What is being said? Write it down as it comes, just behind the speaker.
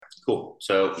Cool.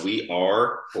 So we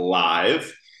are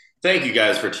live. Thank you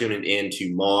guys for tuning in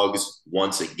to Moggs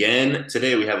once again.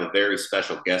 Today we have a very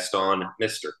special guest on,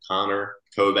 Mr. Connor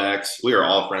Kovacs. We are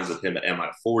all friends with him at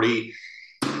MI40.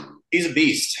 He's a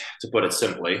beast, to put it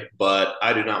simply, but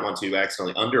I do not want to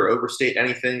accidentally under or overstate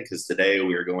anything because today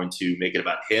we are going to make it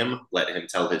about him, let him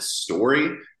tell his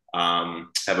story,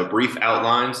 have a brief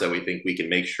outline so we think we can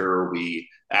make sure we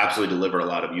absolutely deliver a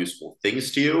lot of useful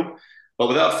things to you. But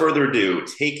without further ado,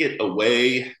 take it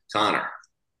away, Connor.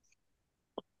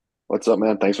 What's up,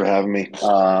 man? Thanks for having me.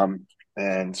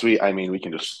 And sweet, I mean, we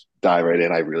can just dive right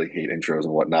in. I really hate intros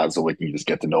and whatnot, so like you just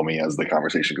get to know me as the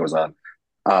conversation goes on.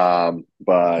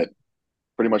 But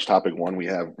pretty much topic one we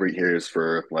have right here is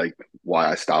for like why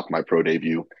I stopped my pro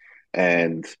debut.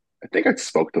 And I think I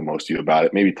spoke to most of you about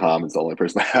it. Maybe Tom is the only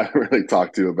person I haven't really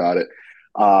talked to about it.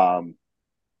 Um,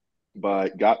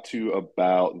 but got to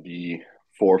about the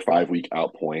 4 or 5 week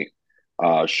out point.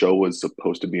 Show was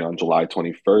supposed to be on July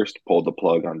 21st, pulled the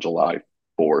plug on July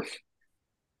 4th.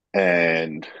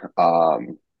 And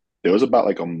there was about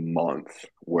like a month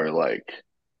where like,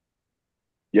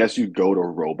 yes, you go to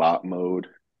robot mode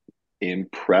in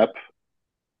prep,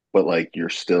 but like you're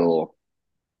still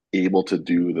able to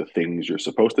do the things you're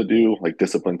supposed to do, like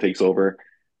discipline takes over.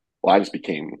 Well, I just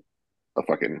became a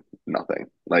fucking nothing.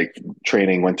 Like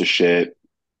training went to shit,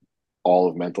 all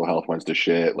of mental health went to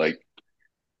shit. Like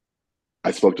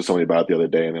I spoke to somebody about it the other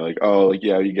day and they're like, oh, like,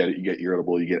 yeah, you get it. You get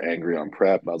irritable, you get angry on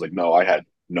prep. And I was like, no, I had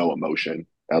no emotion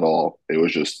at all. It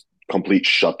was just complete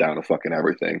shutdown of fucking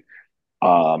everything.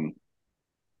 Um,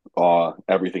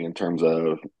 everything in terms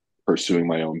of pursuing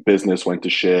my own business went to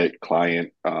shit.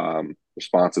 Client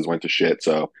responses went to shit.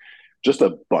 So just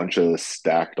a bunch of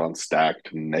stacked on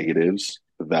stacked negatives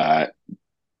that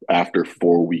after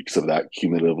 4 weeks of that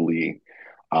cumulatively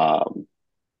um,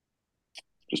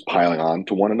 just piling on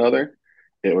to one another,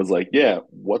 it was like, yeah,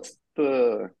 what's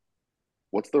the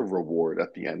reward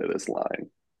at the end of this line?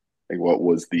 Like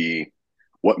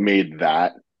what made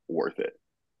that worth it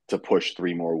to push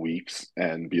 3 more weeks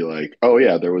and be like, oh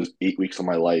yeah, there was 8 weeks of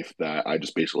my life that I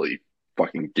just basically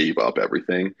fucking gave up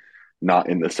everything. Not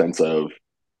in the sense of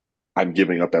I'm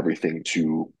giving up everything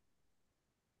to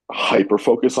hyper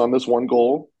focus on this one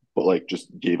goal, but like just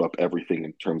gave up everything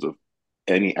in terms of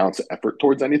any ounce of effort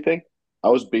towards anything. I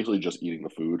was basically just eating the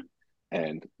food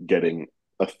and getting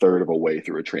a third of a way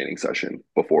through a training session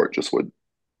before it just would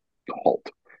halt.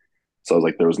 So I was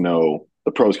like, there was no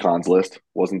the pros cons list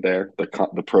wasn't there.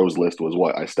 The pros list was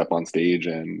what I step on stage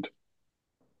and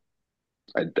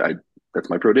I that's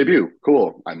my pro debut.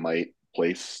 Cool. I might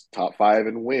place top five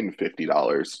and win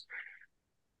 $50.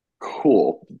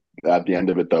 Cool. At the end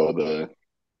of it though, the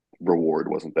reward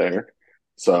wasn't there.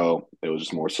 So it was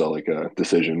just more so like a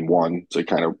decision one to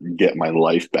kind of get my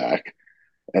life back.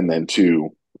 And then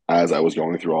two, as I was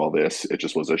going through all this, it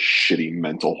just was a shitty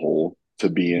mental hole to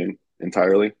be in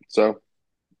entirely. So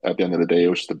at the end of the day, it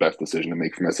was just the best decision to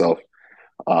make for myself.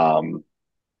 Um,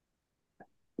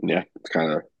 yeah, it's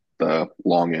kind of the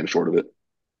long and short of it.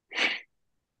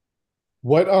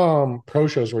 What pro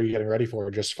shows were you getting ready for,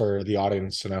 just for the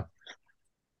audience to know?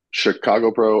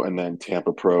 Chicago Pro and then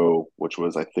Tampa Pro, which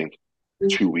was I think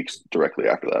 2 weeks directly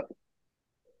after that.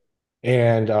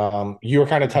 And you were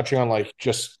kind of touching on like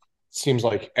just seems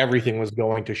like everything was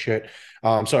going to shit.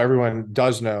 So everyone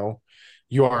does know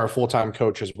you are a full-time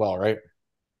coach as well, right?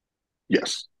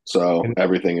 Yes. So And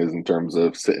everything is in terms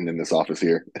of sitting in this office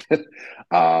here,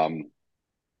 um,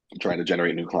 trying to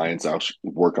generate new clients. I'll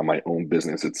work on my own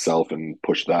business itself and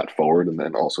push that forward, and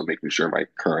then also making sure my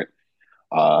current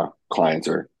clients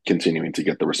are continuing to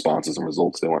get the responses and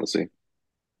results they want to see.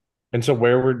 and so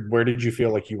where did you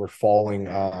feel like you were falling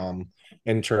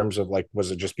in terms of like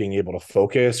was it just being able to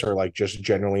focus or like just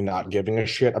generally not giving a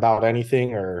shit about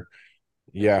anything or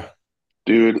yeah.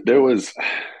 Dude, there was,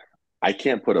 I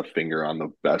can't put a finger on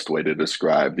the best way to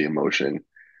describe the emotion.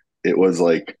 It was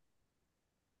like,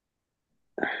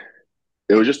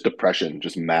 it was just depression,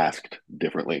 just masked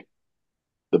differently.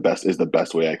 The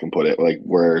best way I can put it. Like,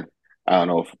 where, I don't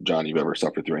know if, John, you've ever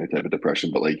suffered through any type of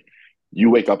depression, but like, you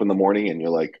wake up in the morning and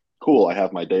you're like, cool, I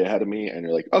have my day ahead of me. And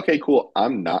you're like, okay, cool.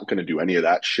 I'm not going to do any of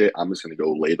that shit. I'm just going to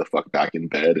go lay the fuck back in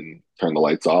bed and turn the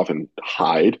lights off and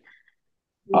hide.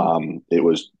 It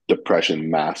was depression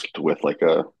masked with like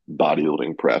a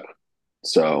bodybuilding prep.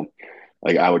 So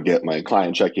like I would get my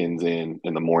client check-ins in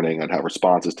the morning. I'd have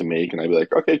responses to make, and I'd be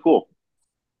like, okay, cool.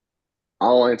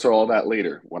 I'll answer all that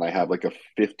later when I have like a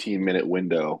 15-minute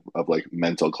window of like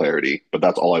mental clarity. But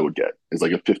that's all I would get is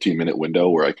like a 15-minute window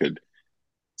where I could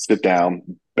sit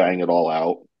down, bang it all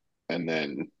out, and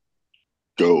then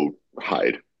go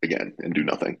hide again and do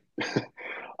nothing.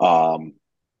 um,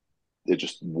 it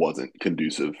just wasn't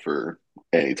conducive for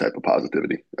any type of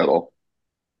positivity at all.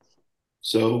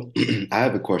 So I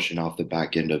have a question off the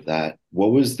back end of that.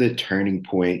 What was the turning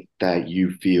point that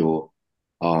you feel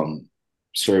um,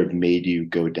 sort of made you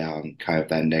go down kind of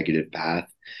that negative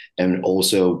path? And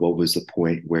also, what was the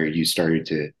point where you started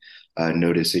to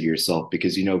notice it yourself?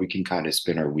 Because, we can kind of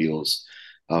spin our wheels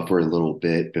for a little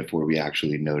bit before we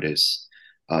actually notice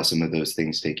some of those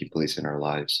things taking place in our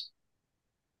lives.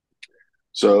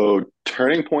 So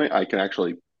turning point, I can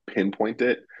actually pinpoint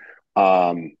it.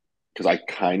 Because I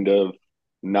kind of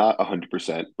not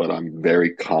 100%, but I'm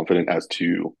very confident as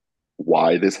to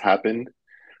why this happened.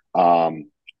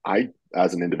 I,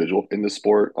 as an individual in this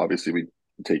sport, obviously we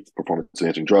take performance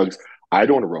enhancing drugs. I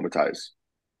don't aromatize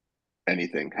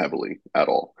anything heavily at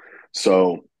all.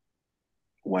 So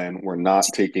when we're not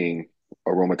taking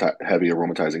heavy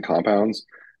aromatizing compounds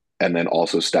and then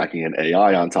also stacking an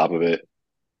AI on top of it,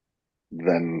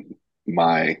 then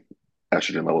my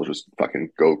estrogen levels just fucking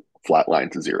go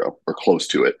flatline to zero or close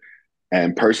to it.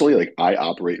 And personally, like I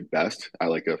operate best at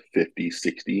like a 50,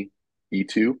 60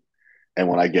 E2. And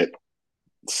when I get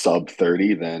sub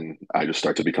 30, then I just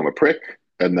start to become a prick.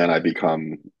 And then I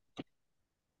become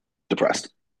depressed.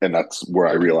 And that's where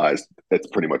I realized it's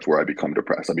pretty much where I become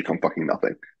depressed. I become fucking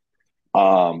nothing.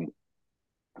 Um,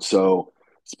 so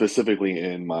specifically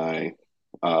in my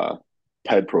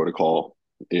PED protocol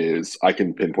is I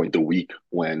can pinpoint the week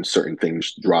when certain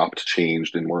things dropped,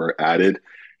 changed, and were added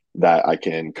that I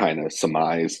can kind of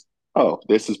surmise, oh,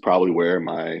 this is probably where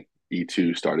my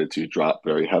E2 started to drop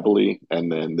very heavily. And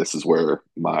then this is where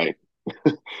my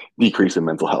decrease in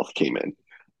mental health came in.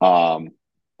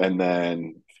 And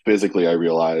then physically, I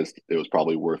realized it was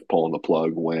probably worth pulling the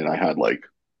plug when I had like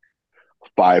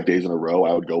 5 days in a row.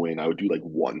 I would go in, I would do like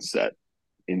one set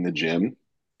in the gym.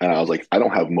 And I was like, I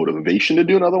don't have motivation to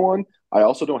do another one. I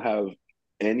also don't have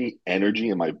any energy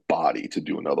in my body to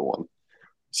do another one.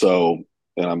 So,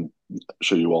 and I'm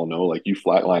sure you all know, like you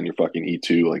flatline your fucking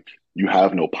E2, like you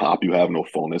have no pop, you have no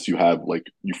fullness, you have like,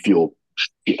 you feel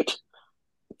shit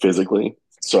physically.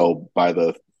 So by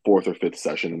the fourth or fifth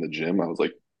session in the gym, I was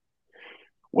like,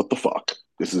 what the fuck?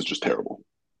 This is just terrible.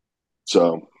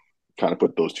 So kind of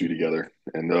put those two together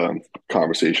and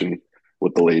conversation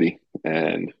with the lady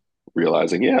and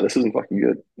realizing, yeah, this isn't fucking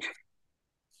good.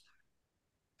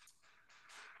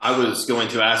 I was going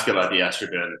to ask about the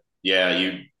estrogen. Yeah,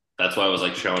 you. That's why I was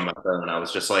like showing my phone, and I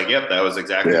was just like, "Yep, that was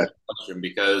exactly Yeah. the question."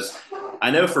 Because I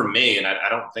know for me, and I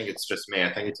don't think it's just me.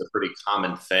 I think it's a pretty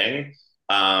common thing.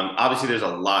 Obviously, there's a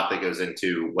lot that goes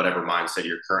into whatever mindset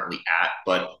you're currently at,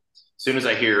 but as soon as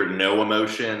I hear no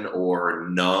emotion or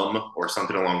numb or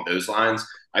something along those lines,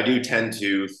 I do tend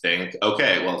to think,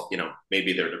 okay, well,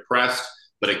 maybe they're depressed,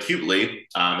 but acutely,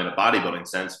 in a bodybuilding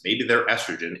sense, maybe their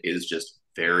estrogen is just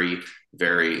very,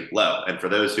 very low. And for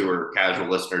those who are casual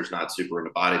listeners, not super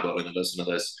into bodybuilding and listen to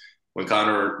this, when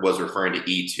Connor was referring to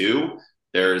E2,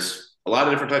 there's a lot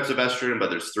of different types of estrogen, but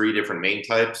there's three different main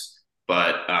types.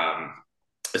 But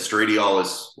estradiol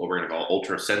is what we're going to call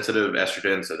ultra sensitive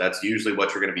estrogen. So that's usually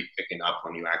what you're going to be picking up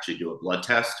when you actually do a blood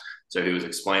test. So he was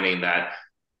explaining that,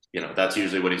 that's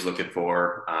usually what he's looking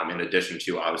for, in addition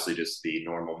to obviously just the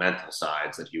normal mental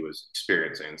sides that he was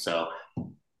experiencing. So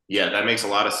yeah, that makes a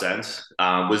lot of sense.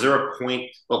 Was there a point?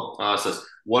 Well, says,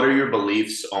 what are your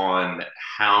beliefs on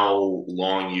how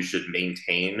long you should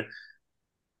maintain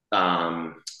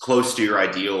close to your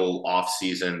ideal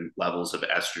off-season levels of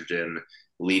estrogen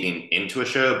leading into a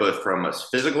show, both from a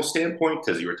physical standpoint,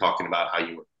 because you were talking about how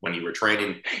when you were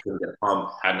training, couldn't get a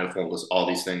pump, had no fullness, all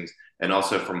these things, and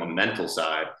also from a mental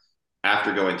side.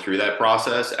 After going through that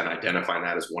process and identifying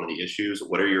that as one of the issues,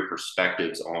 what are your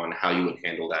perspectives on how you would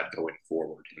handle that going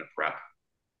forward in a prep?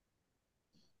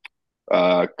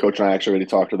 Coach and I actually already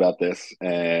talked about this,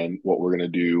 and what we're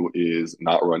going to do is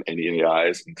not run any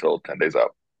AIs until 10 days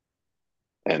out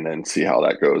and then see how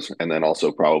that goes. And then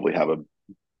also probably have a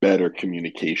better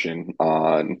communication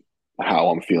on how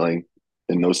I'm feeling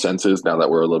in those senses now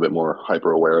that we're a little bit more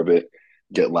hyper aware of it.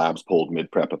 Get labs pulled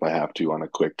mid prep if I have to on a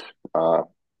quick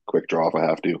draw if I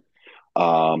have to.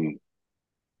 But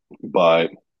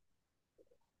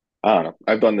I don't know.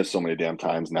 I've done this so many damn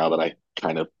times now that I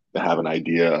kind of have an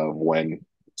idea of when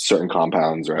certain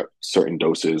compounds are at certain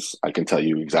doses. I can tell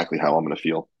you exactly how I'm going to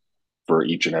feel for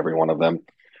each and every one of them.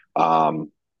 But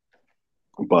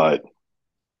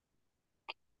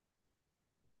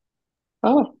I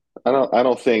don't know. I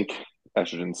don't think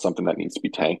estrogen is something that needs to be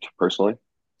tanked personally.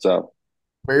 So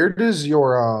Where does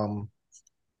your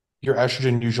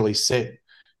estrogen usually sit?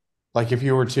 Like if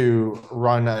you were to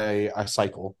run a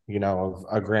cycle, of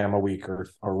a gram a week or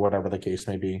whatever the case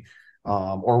may be,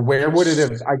 Or where would it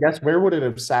have, I guess, where would it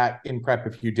have sat in prep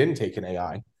if you didn't take an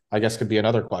I guess could be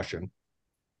another question.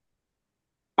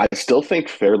 I still think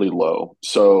fairly low.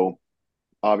 So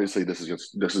obviously this is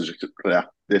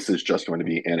just going to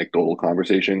be anecdotal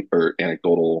conversation or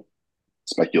anecdotal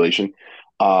speculation.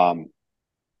 Um,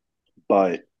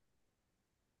 but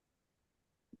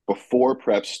before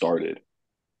prep started,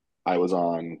 I was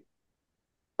on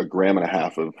a gram and a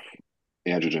half of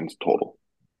androgens total.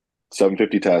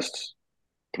 750 tests,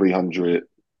 300,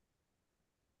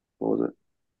 what was it?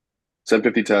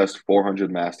 750 test,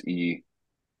 400 mast E,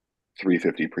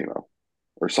 350 primo,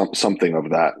 or something of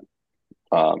that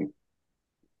um,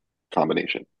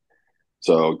 combination.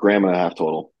 So gram and a half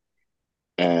total.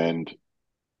 And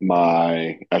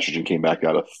my estrogen came back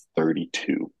out of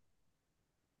 32.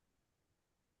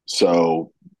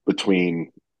 So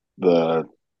between the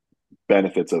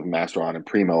benefits of Masteron and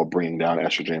Primo bringing down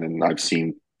estrogen, and I've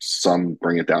seen some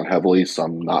bring it down heavily,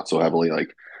 some not so heavily.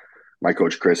 Like my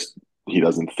coach Chris, he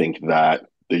doesn't think that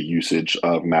the usage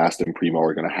of Mast and Primo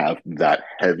are going to have that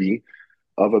heavy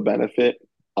of a benefit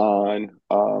on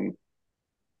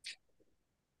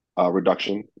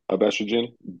reduction of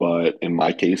estrogen, but in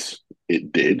my case,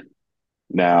 it did.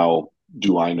 Now,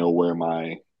 do I know where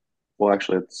my well,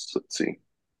 actually, let's see.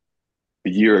 A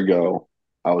year ago,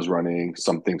 I was running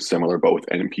something similar, but with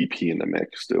NPP in the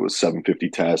mix. It was 750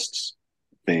 tests,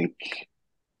 I think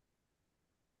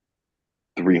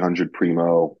 300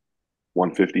 Primo,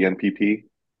 150 NPP,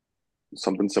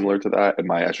 something similar to that. And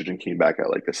my estrogen came back at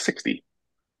like a 60,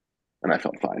 and I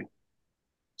felt fine.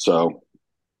 So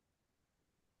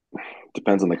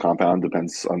depends on the compound,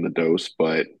 depends on the dose,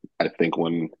 but I think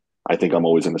I'm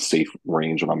always in a safe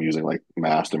range when I'm using like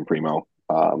Mast and Primo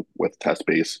with test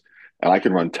base. And I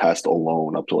can run test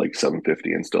alone up to like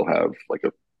 750 and still have like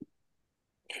a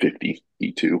 50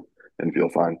 E2 and feel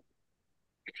fine.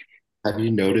 Have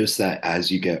you noticed that as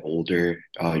you get older,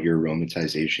 your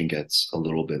aromatization gets a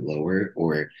little bit lower,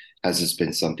 or has this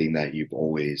been something that you've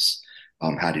always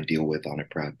had to deal with on a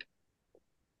prep?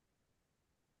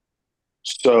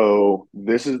 So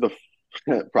this is the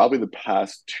probably the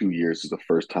past 2 years is the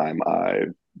first time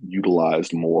I've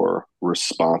utilized more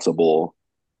responsible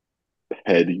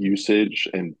head usage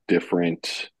and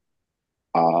different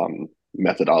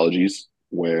methodologies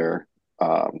where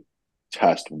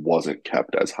test wasn't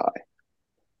kept as high.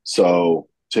 So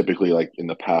typically, like in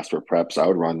the past for preps, I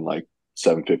would run like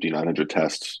 750, 900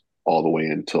 tests all the way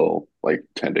until like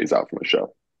 10 days out from a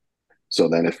show. So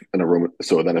then if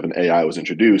an AI was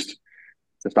introduced,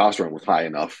 testosterone was high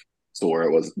enough so where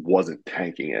it wasn't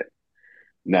tanking it.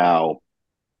 Now,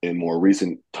 in more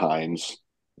recent times,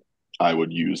 I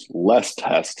would use less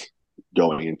test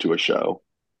going into a show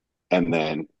and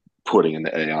then putting in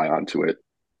the AI onto it.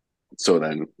 So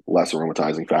then less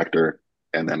aromatizing factor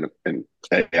and then an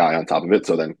AI on top of it.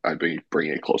 So then I'd be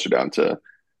bringing it closer down to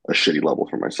a shitty level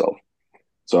for myself.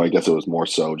 So I guess it was more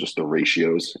so just the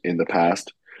ratios in the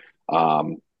past.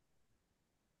 Um,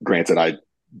 Granted, I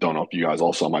don't know if you guys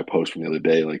all saw my post from the other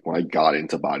day. Like when I got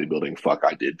into bodybuilding, fuck,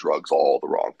 I did drugs all the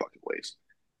wrong fucking ways.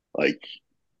 Like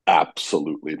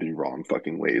absolutely the wrong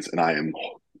fucking ways. And I am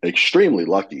extremely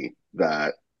lucky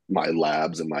that my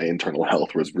labs and my internal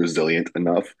health was resilient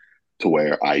enough to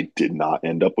where I did not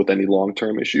end up with any long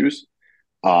term issues.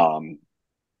 Um,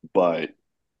 but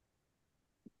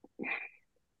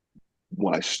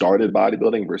when I started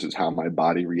bodybuilding versus how my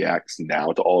body reacts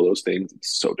now to all those things,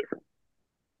 it's so different.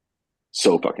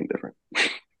 So fucking different.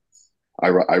 I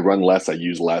run less, I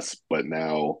use less, but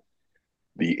now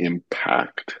the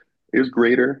impact is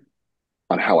greater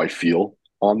on how I feel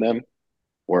on them.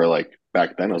 Where like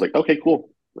back then I was like, okay, cool,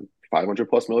 500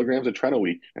 plus milligrams of tren a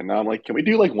week, and now I'm like, can we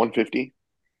do like 150?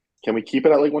 Can we keep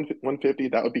it at like 150?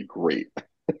 That would be great.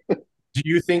 Do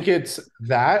you think it's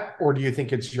that, or do you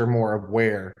think it's you're more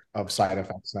aware of side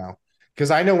effects now?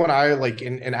 Because I know when I like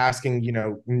in asking,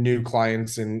 new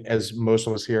clients, and as most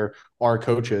of us here are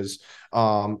coaches,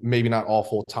 maybe not all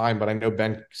full time, but I know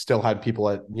Ben still had people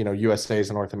at, USA's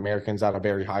and North Americans at a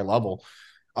very high level.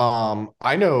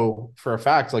 I know for a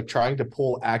fact, like trying to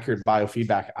pull accurate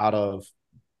biofeedback out of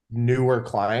newer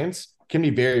clients can be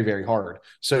very, very hard.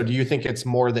 So do you think it's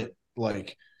more that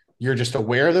like you're just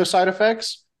aware of those side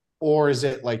effects, or is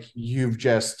it like you've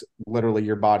just literally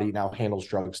your body now handles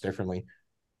drugs differently,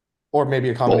 or maybe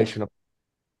a Both. combination of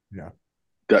yeah.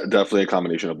 Definitely a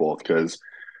combination of both because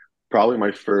probably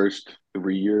my first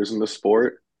 3 years in the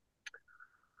sport,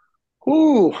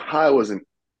 whoo, I was an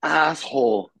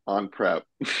asshole on prep.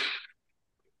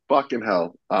 Fucking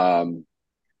hell.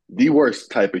 The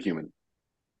worst type of human.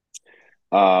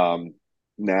 Um,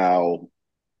 Now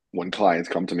when clients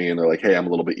come to me and they're like, hey, I'm a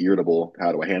little bit irritable.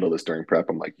 How do I handle this during prep?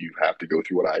 I'm like, you have to go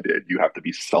through what I did. You have to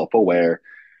be self aware.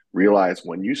 Realize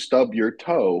when you stub your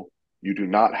toe, you do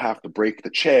not have to break the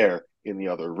chair in the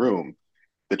other room.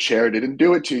 The chair didn't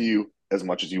do it to you. As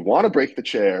much as you want to break the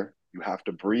chair, you have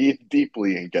to breathe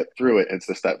deeply and get through it. It's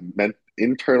just that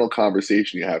internal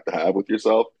conversation you have to have with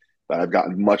yourself that I've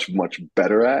gotten much, much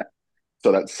better at.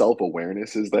 So that self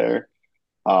awareness is there.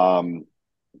 Um,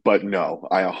 but no,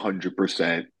 I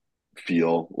 100%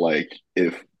 feel like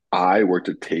if I were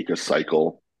to take a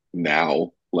cycle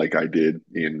now, like I did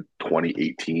in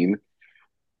 2018,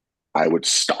 I would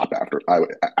stop after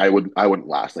I wouldn't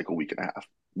last like a week and a half,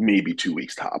 maybe 2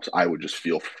 weeks tops. I would just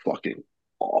feel fucking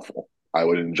awful. I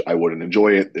wouldn't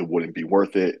enjoy it. It wouldn't be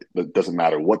worth it. It doesn't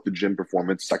matter what the gym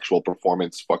performance, sexual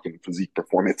performance, fucking physique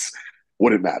performance,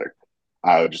 wouldn't matter.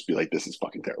 I would just be like, this is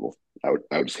fucking terrible. I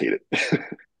would just hate it.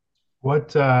 What,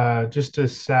 just to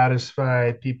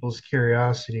satisfy people's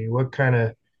curiosity, what kind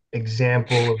of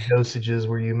example of dosages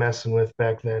were you messing with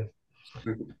back then?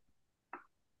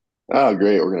 Oh,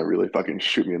 great. We're gonna really fucking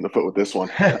shoot me in the foot with this one.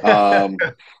 Um,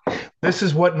 This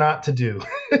is what not to do.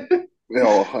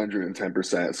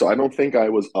 110%. So I don't think I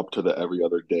was up to the every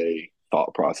other day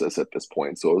thought process at this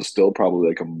point. So it was still probably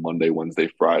like a Monday, Wednesday,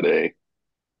 Friday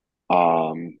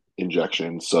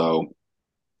injection. So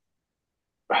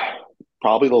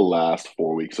probably the last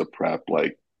 4 weeks of prep,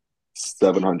 like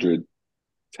 700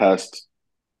 test,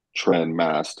 trend,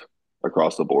 mast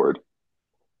across the board.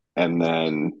 And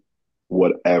then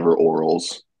whatever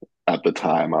orals at the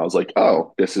time, I was like,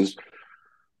 oh, this is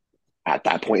at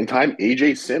that point in time,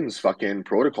 AJ Sims fucking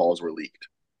protocols were leaked.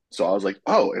 So I was like,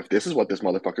 oh, if this is what this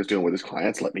motherfucker's doing with his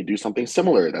clients, let me do something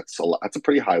similar. That's a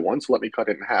pretty high one, so let me cut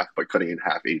it in half. But cutting in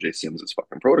half AJ Sims'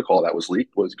 fucking protocol that was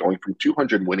leaked was going from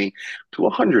 200 Winnie to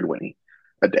 100 Winnie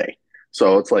a day.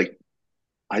 So it's like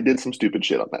I did some stupid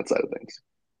shit on that side of things.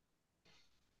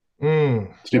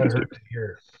 That Stupid, hurt stupid. to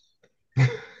hear.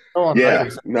 Go on Yeah,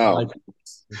 record saying I no, like.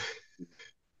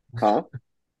 huh?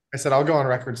 I said I'll go on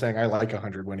record saying I like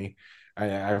 100 Winnie.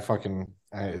 I fucking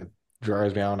it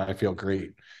drives me out and I feel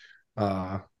great.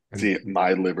 And See,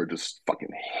 my liver just fucking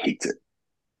hates it.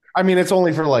 I mean, it's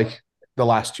only for like the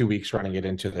last 2 weeks running it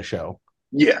into the show.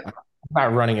 Yeah, I'm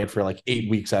not running it for like 8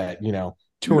 weeks at 200 no,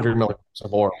 milligrams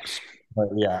of orals. But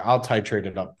yeah, I'll titrate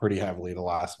it up pretty heavily the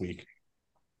last week.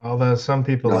 Although some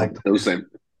people no, like to it was the same.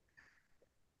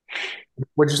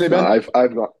 What'd you say, No, Ben?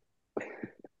 I've got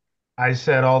I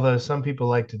said, although some people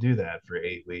like to do that for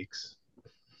 8 weeks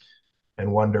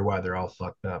and wonder why they're all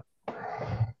fucked up.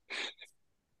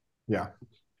 Yeah.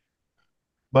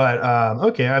 But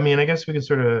okay, I mean, I guess we could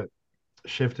sort of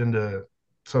shift into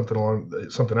something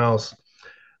else.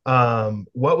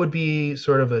 What would be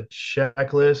sort of a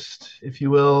checklist, if you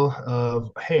will,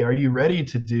 of hey, are you ready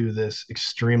to do this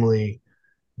extremely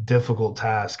difficult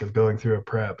task of going through a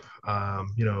prep?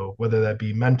 Whether that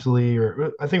be mentally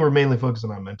or I think we're mainly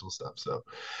focusing on mental stuff. So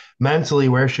mentally,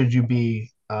 where should you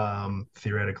be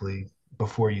theoretically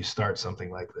before you start something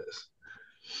like this?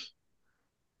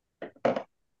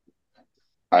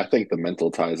 I think the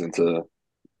mental ties into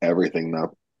everything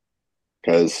though,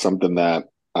 because something that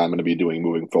I'm going to be doing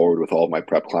moving forward with all of my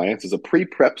prep clients is a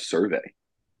pre-prep survey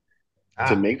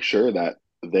to Ah, make sure that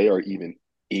they are even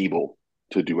able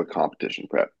to do a competition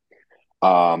prep.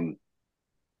 Um,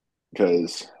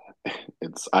 because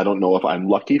I don't know if I'm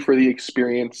lucky for the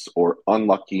experience or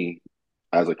unlucky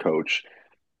as a coach,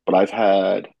 but I've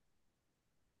had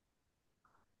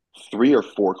 3 or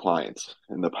 4 clients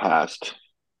in the past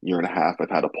year and a half I've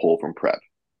had to pull from prep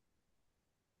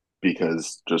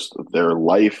because just their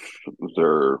life,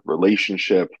 their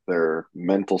relationship, their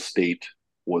mental state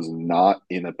was not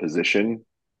in a position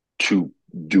to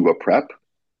do a prep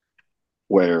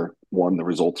where one, the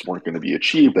results weren't going to be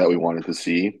achieved that we wanted to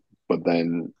see, but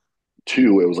then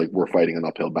two, it was like we're fighting an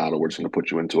uphill battle. We're just going to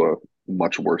put you into a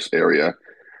much worse area,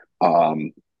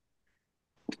 um,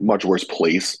 much worse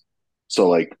place. So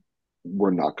like we're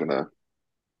not going to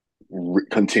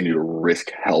continue to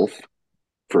risk health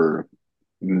for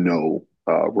no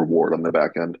reward on the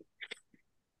back end.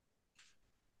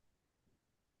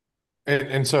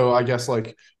 And so I guess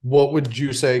like what would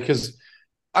you say? Because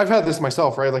I've had this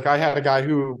myself, right? Like I had a guy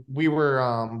who we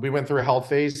went through a health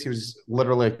phase. He was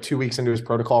literally like 2 weeks into his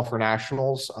protocol for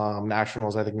nationals.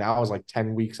 Nationals, I think now is like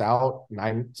 10 weeks out,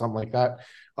 nine, something like that.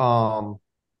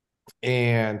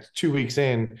 And 2 weeks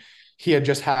in, he had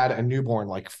just had a newborn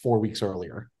like 4 weeks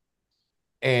earlier.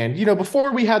 And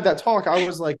before we had that talk, I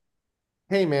was like,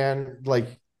 hey man, like,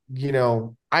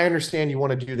 I understand you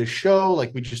want to do this show.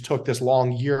 Like we just took this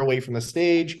long year away from the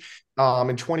stage.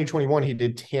 In 2021, he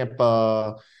did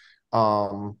Tampa,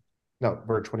 No,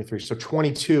 we're 23. So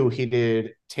 22, he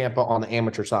did Tampa on the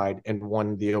amateur side and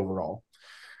won the overall.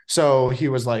 So he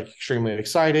was like extremely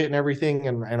excited and everything.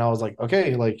 And I was like,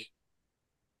 okay, like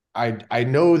I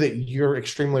know that you're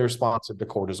extremely responsive to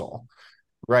cortisol,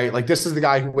 right? Like this is the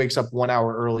guy who wakes up 1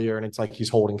 hour earlier and it's like he's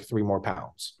holding 3 more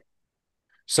pounds.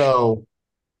 So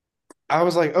I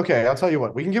was like, okay, I'll tell you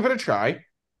what, we can give it a try.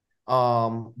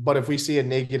 But if we see a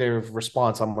negative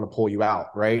response, I'm going to pull you out,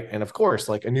 right? And of course,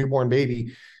 like a newborn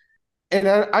baby, and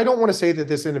I don't want to say that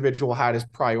this individual had his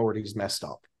priorities messed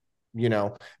up,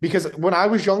 because when I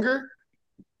was younger,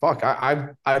 fuck,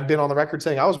 I've been on the record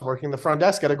saying I was working the front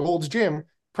desk at a Gold's Gym,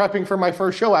 prepping for my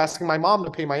first show, asking my mom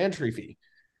to pay my entry fee.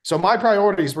 So my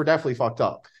priorities were definitely fucked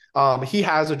up. He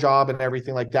has a job and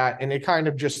everything like that, and it kind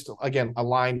of just again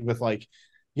aligned with like,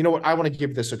 you know what, I want to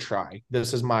give this a try.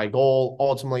 This is my goal.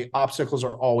 Ultimately, obstacles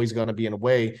are always going to be in a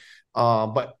way,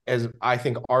 but as I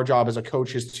think our job as a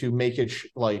coach is to make it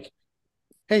like,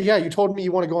 hey, yeah, you told me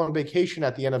you want to go on vacation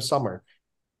at the end of summer.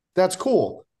 That's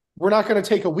cool. We're not going to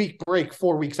take a week break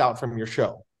 4 weeks out from your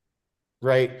show,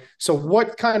 right? So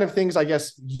what kind of things, I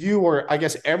guess, you or I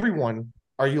guess everyone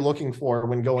are you looking for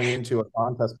when going into a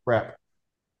contest prep?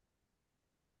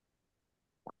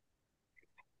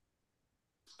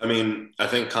 I mean, I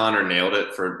think Connor nailed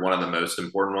it for one of the most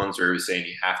important ones where he was saying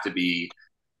you have to be,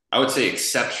 I would say,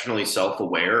 exceptionally self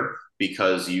aware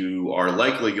because you are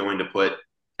likely going to put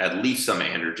at least some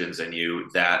androgens in you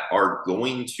that are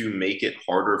going to make it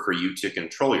harder for you to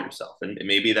control yourself. And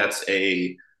maybe that's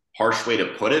a harsh way to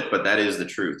put it, but that is the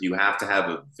truth. You have to have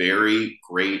a very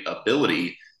great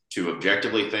ability to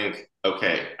objectively think,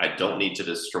 okay, I don't need to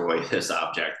destroy this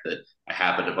object that I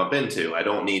happen to bump into. I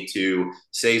don't need to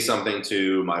say something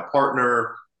to my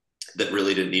partner that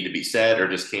really didn't need to be said or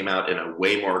just came out in a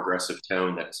way more aggressive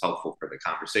tone that is helpful for the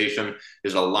conversation.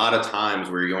 There's a lot of times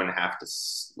where you're going to have to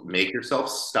make yourself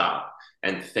stop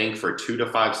and think for 2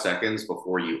 to 5 seconds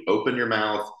before you open your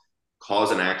mouth,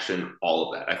 cause an action,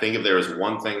 all of that. I think if there is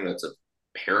one thing that's of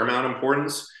paramount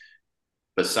importance,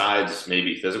 besides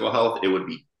maybe physical health, it would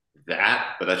be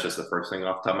that. But that's just the first thing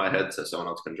off the top of my head. So someone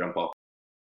else can jump off.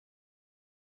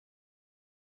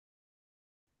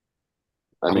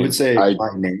 I mean, would say I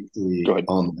financially, go ahead.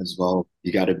 as well.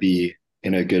 You got to be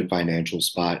in a good financial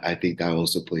spot. I think that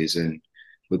also plays in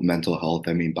with mental health.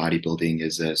 I mean, bodybuilding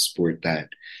is a sport that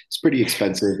it's pretty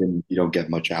expensive and you don't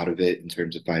get much out of it in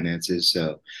terms of finances.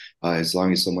 So, as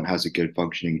long as someone has a good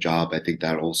functioning job, I think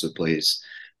that also plays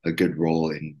a good role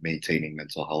in maintaining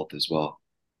mental health as well.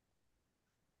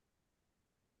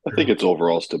 I think it's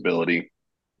overall stability,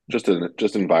 just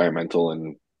environmental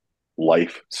and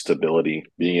life stability,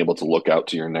 being able to look out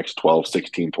to your next 12,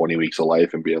 16, 20 weeks of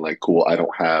life and being like, cool, I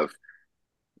don't have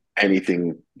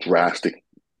anything drastic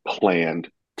planned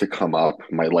to come up.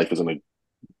 My life is in a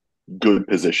good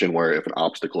position where if an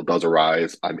obstacle does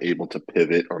arise, I'm able to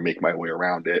pivot or make my way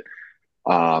around it.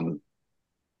 Um,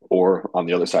 or on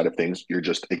the other side of things, you're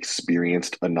just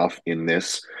experienced enough in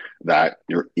this that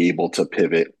you're able to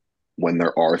pivot when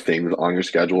there are things on your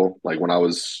schedule. Like when I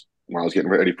was getting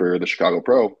ready for the Chicago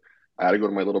Pro, I had to go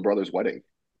to my little brother's wedding,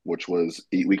 which was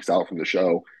 8 weeks out from the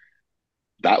show.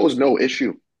 That was no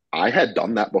issue. I had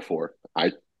done that before.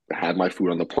 I had my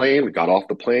food on the plane, got off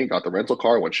the plane, got the rental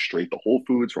car, went straight to Whole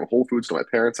Foods, from Whole Foods to my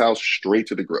parents' house, straight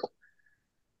to the grill.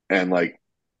 And like,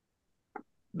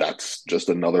 that's just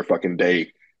another fucking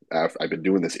day. I've been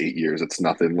doing this 8 years. It's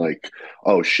nothing like,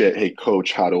 oh shit, hey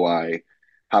coach, how do I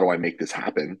make this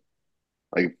happen?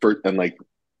 And like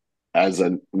as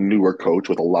a newer coach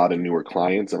with a lot of newer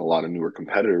clients and a lot of newer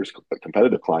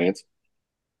competitive clients,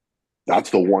 that's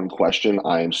the one question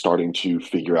I am starting to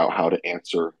figure out how to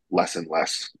answer less and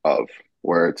less of,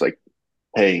 where it's like,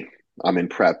 hey, I'm in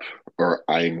prep, or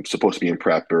I'm supposed to be in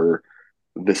prep, or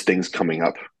this thing's coming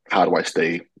up. How do I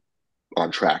stay on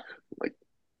track? Like,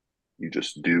 you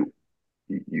just do.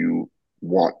 You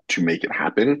want to make it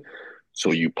happen.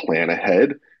 So you plan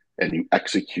ahead and you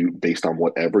execute based on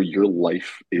whatever your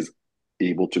life is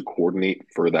able to coordinate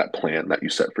for that plan that you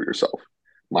set for yourself.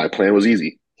 My plan was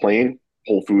easy: plane,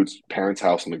 Whole Foods, parents'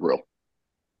 house, and the grill.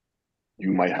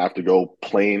 You might have to go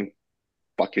plane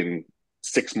fucking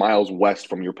 6 miles west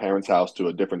from your parents' house to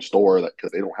a different store that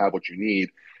because they don't have what you need.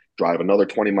 Drive another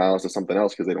 20 miles to something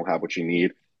else because they don't have what you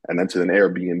need, and then to an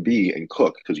Airbnb and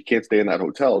cook because you can't stay in that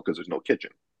hotel because there's no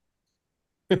kitchen.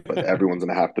 But everyone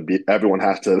has to be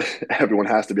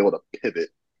able to pivot.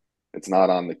 It's not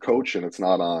on the coach and it's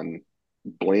not on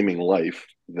blaming life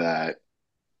that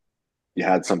you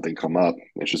had something come up.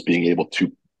 It's just being able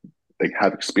to like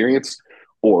have experience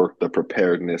or the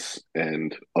preparedness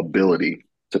and ability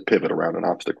to pivot around an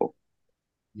obstacle.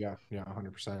 Yeah,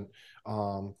 100%.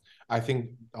 Um, I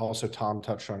think also Tom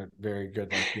touched on it very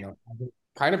good. Like,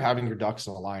 kind of having your ducks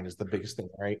in a line is the biggest thing,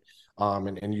 right?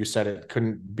 And you said it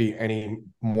couldn't be any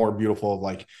more beautiful.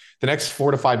 Like the next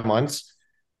 4 to 5 months,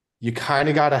 you kind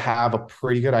of got to have a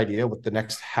pretty good idea what the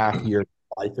next half year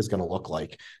life is going to look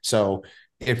like. So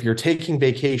if you're taking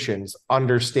vacations,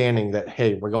 understanding that,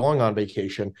 hey, we're going on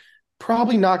vacation,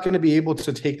 probably not going to be able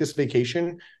to take this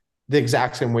vacation the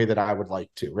exact same way that I would like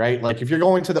to, right? Like if you're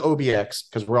going to the OBX,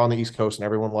 because we're on the East Coast and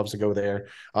everyone loves to go there,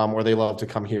 or they love to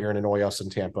come here and annoy us in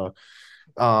Tampa,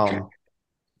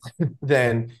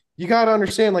 then you got to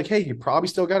understand, like, hey, you probably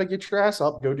still got to get your ass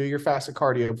up, go do your fasted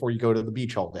cardio before you go to the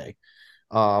beach all day.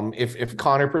 If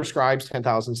Connor prescribes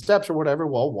 10,000 steps or whatever,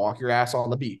 well, walk your ass on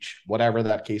the beach, whatever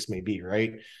that case may be,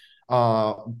 right?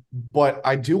 But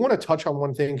I do want to touch on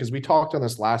one thing because we talked on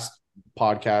this last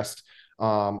podcast,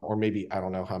 or maybe I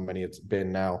don't know how many it's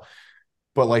been now,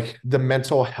 but like the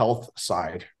mental health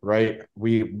side, right?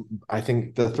 I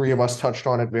think the three of us touched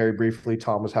on it very briefly.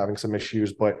 Tom was having some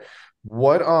issues, but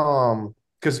what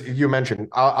because you mentioned,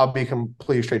 I'll be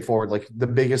completely straightforward. Like the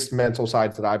biggest mental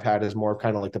sides that I've had is more of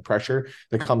kind of like the pressure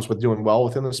that comes with doing well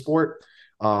within the sport.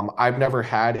 I've never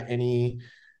had any,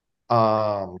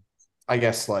 I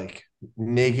guess, like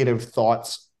negative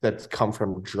thoughts that come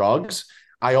from drugs.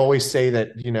 I always say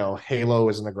that, Halo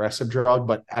is an aggressive drug,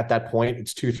 but at that point,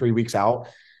 it's 2, 3 weeks out.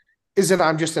 Is it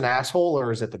I'm just an asshole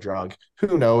or is it the drug?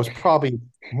 Who knows? Probably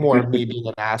more of me being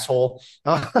an asshole.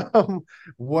 And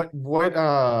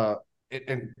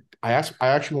I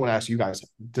actually want to ask you guys,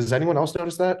 does anyone else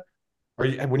notice that?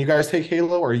 When you guys take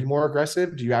Halo, are you more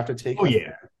aggressive? Do you have to take Oh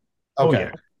yeah. Okay. Oh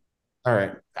yeah. All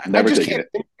right. Never I just taken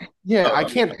can't. Yeah, I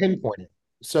can't pinpoint it.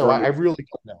 So I really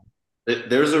don't know.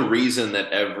 There's a reason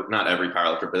that not every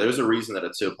powerlifter, but there's a reason that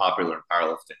it's so popular in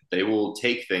powerlifting. They will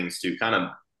take things to kind of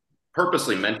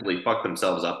purposely mentally fuck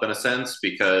themselves up in a sense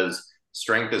because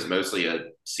strength is mostly a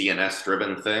CNS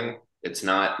driven thing. It's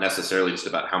not necessarily just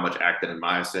about how much actin and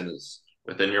myosin is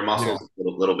within your muscles. Yeah.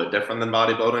 It's a little bit different than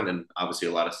bodybuilding and obviously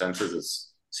a lot of sensors, as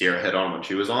Sierra hit on when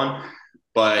she was on.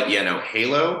 But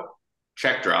Halo,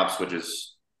 check drops, which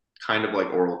is kind of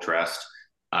like oral trest,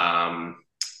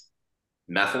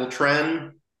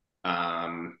 methyltren,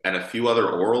 and a few other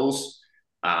orals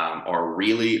are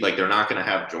really like they're not going to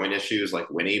have joint issues like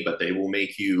Winnie, but they will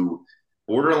make you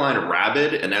borderline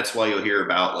rabid. And that's why you'll hear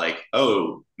about like,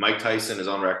 oh, Mike Tyson is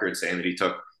on record saying that he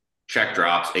took check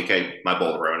drops, aka my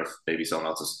bull run, if maybe someone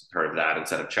else has heard of that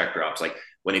instead of check drops, like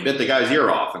when he bit the guy's ear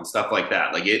off and stuff like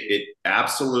that. Like it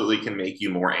absolutely can make you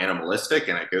more animalistic.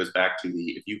 And it goes back to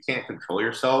if you can't control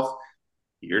yourself,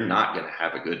 you're not going to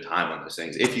have a good time on those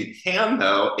things. If you can,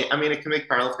 though, it can make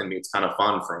powerlifting meets kind of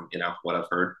fun from, what I've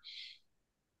heard.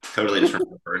 Totally different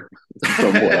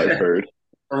from what I've heard.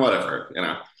 From what I've heard,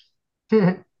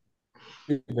 You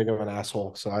think of an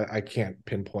asshole, so I can't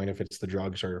pinpoint if it's the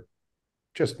drugs or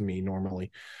just me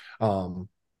normally.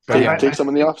 Take some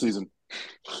in the off season.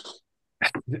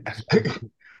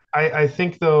 I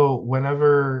think though,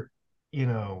 whenever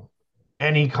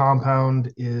any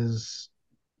compound is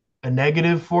a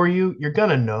negative for you, you're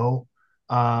gonna know.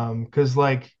 Because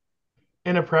like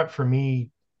in a prep for me,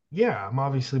 yeah, I'm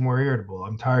obviously more irritable.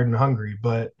 I'm tired and hungry,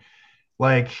 but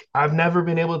like I've never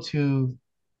been able to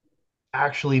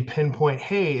actually pinpoint,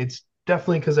 hey, it's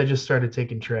definitely because I just started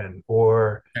taking tren,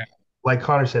 or like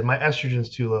Connor said, my estrogen's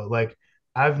too low. Like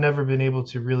I've never been able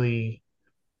to really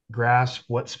grasp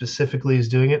what specifically is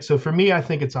doing it. So for me, I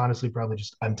think it's honestly probably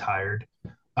just I'm tired.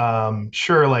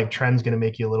 Sure, like tren's going to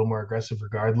make you a little more aggressive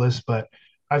regardless, but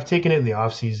I've taken it in the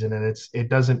off season and it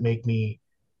doesn't make me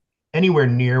anywhere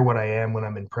near what I am when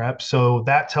I'm in prep. So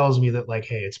that tells me that like,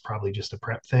 hey, it's probably just a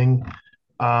prep thing.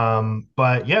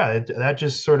 But yeah, that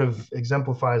just sort of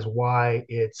exemplifies why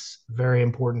it's very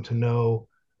important to know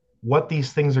what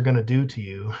these things are going to do to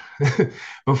you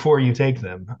before you take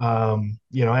them. And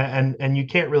you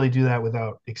can't really do that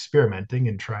without experimenting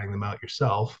and trying them out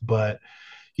yourself. But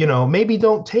maybe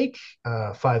don't take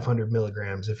 500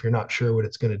 milligrams if you're not sure what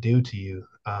it's going to do to you.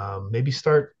 Maybe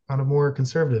start on a more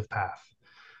conservative path.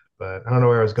 But I don't know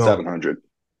where I was going. 700.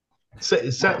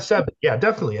 Seven, yeah,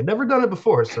 definitely. I've never done it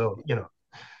before, so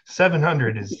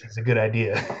 700 is a good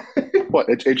idea. Well,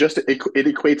 it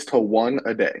equates to one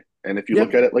a day, and if you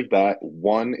look at it like that,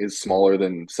 one is smaller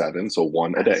than 7, so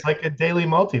one a day. It's like a daily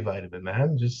multivitamin,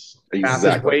 man. Just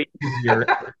exactly way easier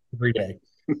every day.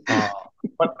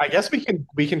 But I guess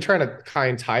we can try to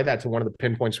kind of tie that to one of the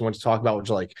pinpoints we want to talk about, which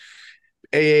is like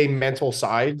AA mental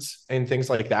sides and things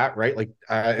like that, right? Like,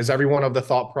 is everyone of the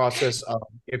thought process of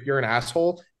if you're an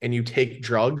asshole and you take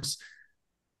drugs,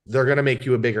 they're going to make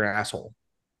you a bigger asshole?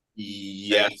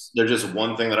 Yes. There's just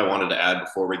one thing that I wanted to add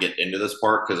before we get into this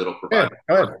part because it'll provide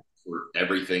for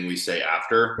everything we say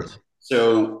after.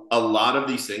 So a lot of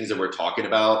these things that we're talking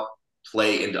about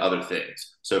play into other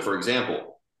things. So for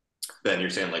example, Ben, you're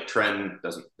saying like trend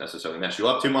doesn't necessarily mess you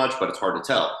up too much, but it's hard to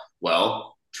tell.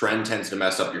 Well, trend tends to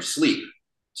mess up your sleep.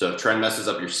 So if trend messes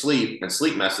up your sleep and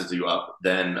sleep messes you up,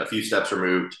 then a few steps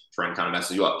removed, trend kind of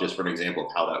messes you up. Just for an example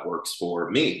of how that works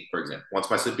for me, for example. Once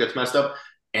my sleep gets messed up,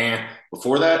 and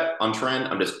before that, on trend,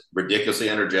 I'm just ridiculously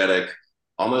energetic,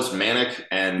 almost manic,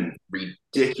 and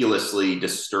ridiculously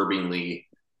disturbingly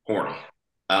horny.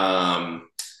 And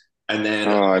then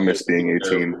I miss being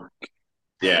 18.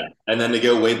 Yeah. And then to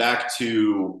go way back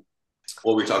to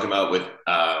what we were talking about with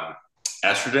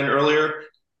estrogen earlier,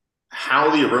 how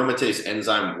the aromatase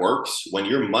enzyme works when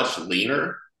you're much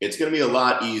leaner, it's going to be a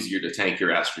lot easier to tank your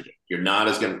estrogen. You're not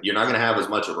going to have as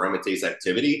much aromatase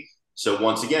activity. So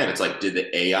once again, it's like, did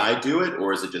the AI do it,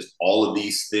 or is it just all of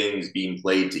these things being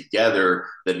played together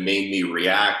that made me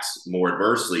react more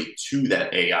adversely to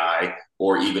that AI,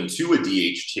 or even to a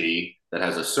DHT that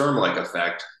has a SERM-like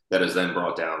effect that has then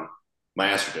brought down my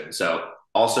estrogen? So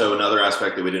also another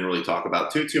aspect that we didn't really talk about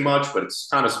too much, but it's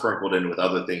kind of sprinkled in with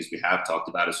other things we have talked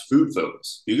about, is food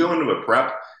focus. You go into a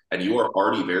prep and you are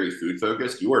already very food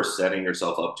focused, you are setting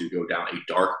yourself up to go down a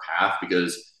dark path,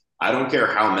 because I don't care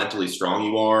how mentally strong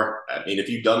you are. I mean, if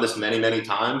you've done this many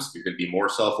times, you're going to be more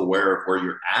self-aware of where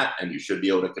you're at, and you should be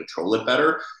able to control it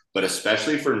better. But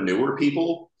especially for newer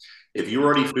people, if you're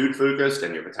already food focused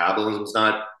and your metabolism's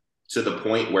not to the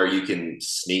point where you can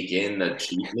sneak in a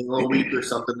cheat meal a week or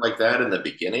something like that in the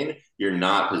beginning, you're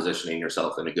not positioning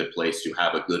yourself in a good place to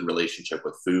have a good relationship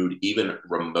with food, even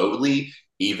remotely,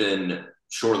 even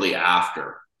shortly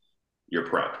after your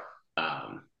prep.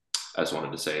 I just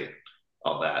wanted to say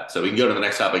all that. So we can go to the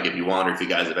next topic if you want, or if you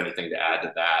guys have anything to add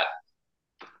to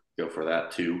that, go for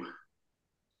that too.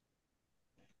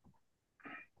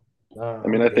 I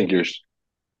mean, I think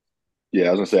yeah,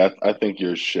 I was gonna say, I think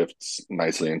yours shifts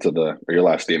nicely into or your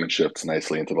last statement shifts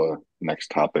nicely into the next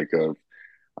topic of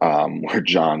where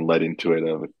John led into it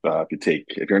of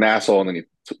if you're an asshole and then you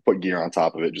put gear on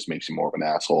top of it, it just makes you more of an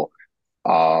asshole.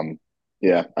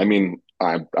 Yeah, I mean,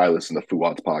 I listen to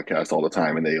Fuwad's podcast all the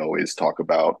time, and they always talk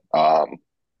about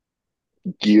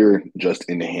gear just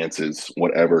enhances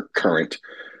whatever current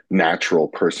natural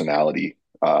personality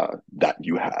that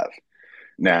you have.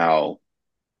 Now,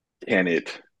 can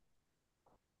it,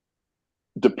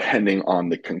 depending on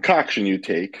the concoction you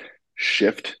take,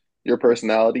 shift your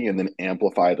personality and then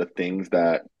amplify the things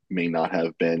that may not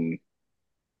have been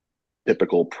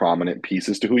typical prominent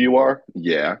pieces to who you are?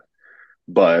 Yeah.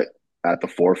 But at the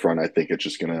forefront, I think it's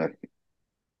just going to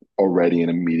already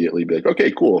and immediately be like,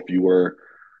 okay, cool. If you were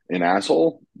an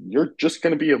asshole, you're just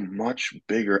going to be a much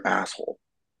bigger asshole.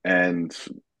 And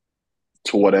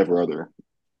to whatever other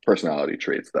personality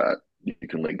traits that you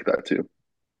can link that to.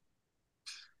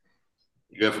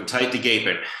 You go from tight to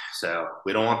gaping. So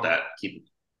we don't want that. Keep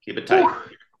it tight.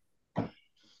 Ooh.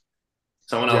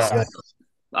 Someone else. Yeah.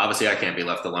 Obviously, I can't be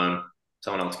left alone.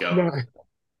 Someone else go.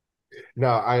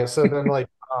 So then like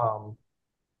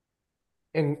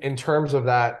in terms of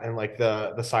that and like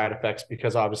the side effects,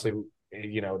 because obviously,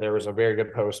 you know, there was a very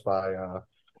good post by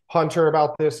Hunter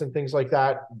about this and things like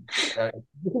that.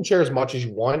 You can share as much as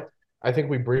you want. I think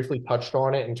we briefly touched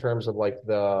on it in terms of like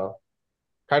the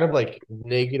kind of like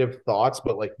negative thoughts,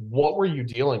 but like what were you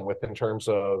dealing with in terms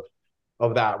of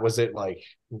that? Was it like,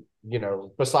 you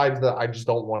know, besides the I just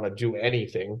don't want to do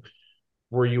anything,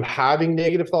 were you having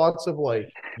negative thoughts of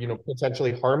like, you know,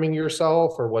 potentially harming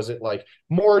yourself, or was it like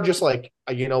more just like,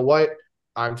 you know what,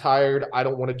 I'm tired, I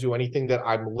don't want to do anything that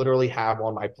I literally have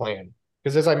on my plan?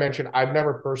 Because as I mentioned, I've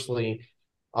never personally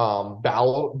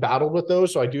battled with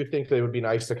those, so I do think that it would be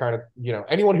nice to kind of, you know,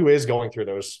 anyone who is going through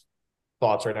those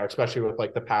thoughts right now, especially with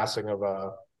like the passing of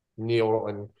Neil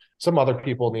and some other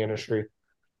people in the industry.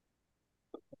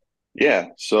 Yeah.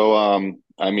 So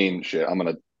I mean, shit, I'm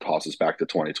gonna toss us back to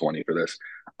 2020 for this.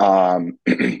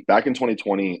 Back in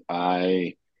 2020,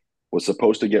 I was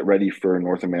supposed to get ready for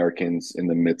North Americans in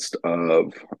the midst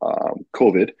of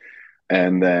COVID,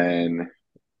 and then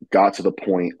got to the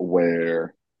point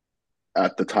where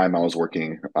at the time I was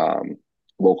working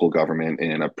local government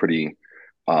in a pretty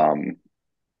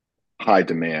high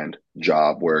demand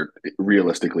job where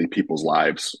realistically people's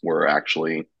lives were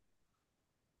actually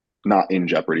not in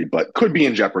jeopardy, but could be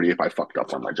in jeopardy if I fucked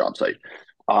up on my job site.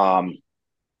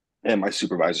 And my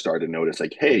supervisor started to notice,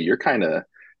 like, hey, you're kind of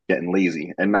getting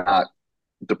lazy, and not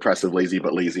depressive lazy,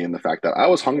 but lazy in the fact that I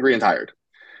was hungry and tired.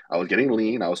 I was getting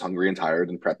lean, I was hungry and tired,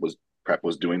 and prep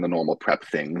was doing the normal prep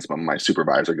things, but my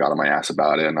supervisor got on my ass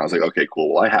about it, and I was like, okay,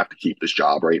 cool. Well, I have to keep this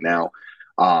job right now.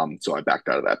 So I backed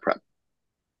out of that prep.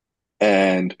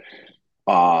 And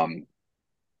Um,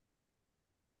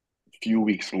 a few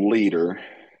weeks later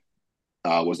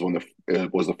was when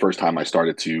it was the first time I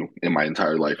started to, in my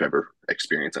entire life, ever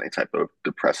experience any type of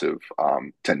depressive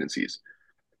tendencies.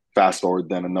 Fast forward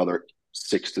then another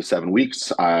 6 to 7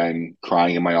 weeks, I'm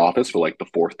crying in my office for like the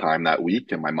fourth time that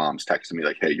week, and my mom's texting me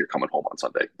like, "Hey, you're coming home on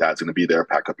Sunday. Dad's gonna be there.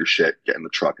 Pack up your shit, get in the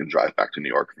truck, and drive back to New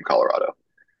York from Colorado."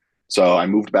 So I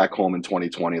moved back home in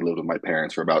 2020, lived with my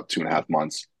parents for about 2.5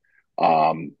 months,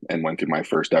 and went through my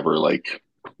first ever like,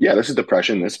 yeah, this is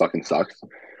depression. This fucking sucks.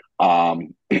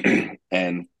 Um,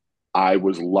 and I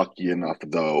was lucky enough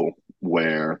though,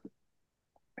 where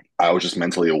I was just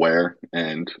mentally aware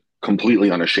and completely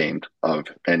unashamed of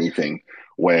anything.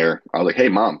 Where I was like, "Hey,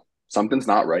 mom, something's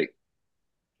not right.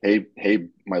 Hey,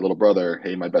 my little brother.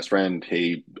 Hey, my best friend.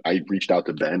 Hey," I reached out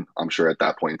to Ben. I'm sure at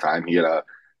that point in time he had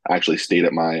actually stayed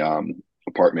at my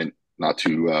apartment not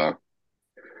too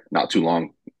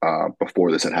long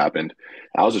before this had happened.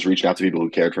 I was just reaching out to people who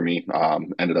cared for me.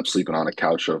 Ended up sleeping on a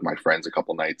couch of my friends a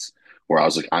couple nights where I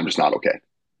was like, I'm just not okay.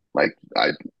 Like,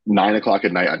 9 o'clock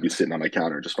at night, I'd be sitting on my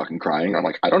counter just fucking crying. I'm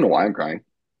like, I don't know why I'm crying.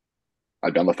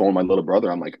 I'd be on the phone with my little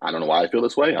brother. I'm like, I don't know why I feel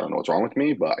this way. I don't know what's wrong with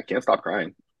me, but I can't stop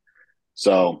crying.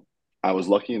 So I was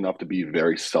lucky enough to be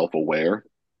very self aware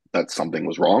that something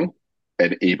was wrong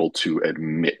and able to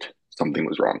admit something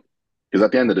was wrong. Because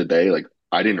at the end of the day, like,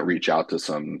 I didn't reach out to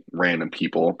some random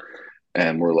people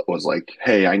and was like,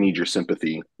 "Hey, I need your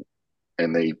sympathy,"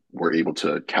 and they were able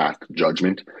to cast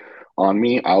judgment on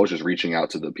me. I was just reaching out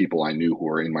to the people I knew who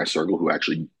were in my circle who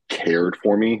actually cared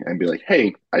for me and be like,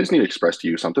 "Hey, I just need to express to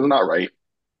you something's not right.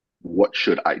 What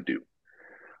should I do?"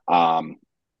 Um,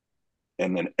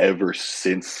 and then ever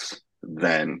since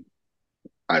then,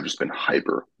 I've just been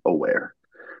hyper aware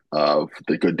of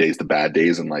the good days, the bad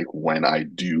days, and like when I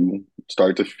do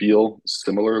start to feel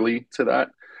similarly to that,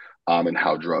 and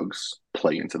how drugs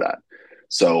play into that.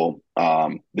 So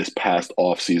this past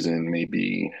off season,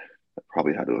 maybe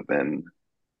probably had to have been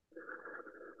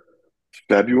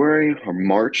February or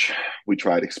March, we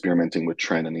tried experimenting with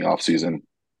Tren in the off season,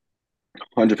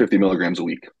 150 milligrams a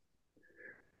week.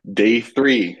 Day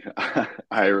three,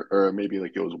 or maybe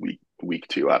like it was week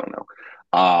two, I don't know.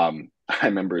 I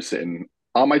remember sitting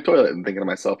on my toilet and thinking to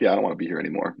myself, yeah, I don't want to be here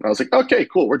anymore. And I was like, okay,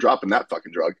 cool, we're dropping that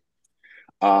fucking drug.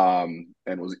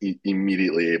 And was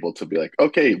immediately able to be like,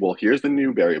 okay, well, here's the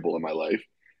new variable in my life.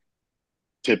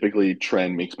 Typically,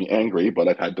 Tren makes me angry, but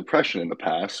I've had depression in the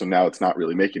past, so now it's not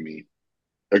really making me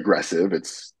aggressive.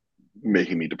 It's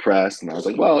making me depressed. And I was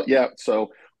like, well, yeah,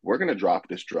 so we're going to drop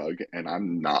this drug and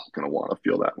I'm not going to want to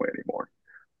feel that way anymore.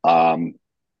 Um,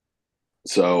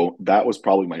 so that was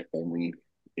probably my only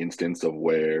instance of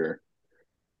where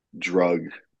drug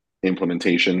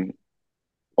implementation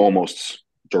almost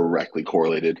directly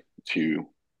correlated to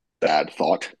bad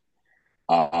thought.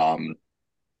 Um,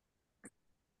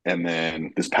 and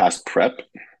then this past prep,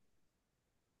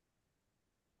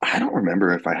 I don't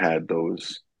remember if I had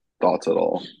those thoughts at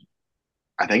all.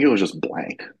 I think it was just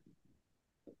blank.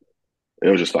 It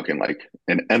was just fucking like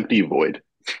an empty void.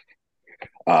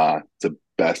 To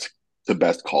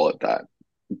best call it that.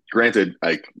 Granted,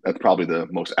 like that's probably the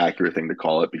most accurate thing to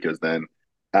call it because then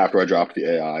after I dropped the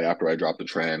AI, after I dropped the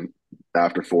trend,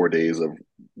 after 4 days of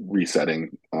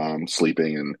resetting,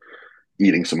 sleeping and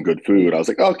eating some good food, I was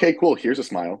like, okay, cool. Here's a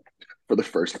smile for the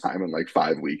first time in like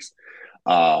 5 weeks.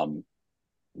 Um,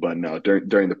 but no,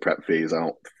 during the prep phase, I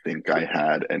don't think I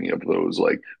had any of those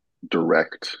like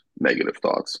direct negative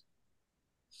thoughts.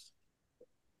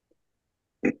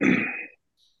 Yeah,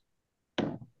 I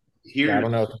Here,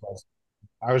 don't know.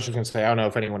 I was just gonna say I don't know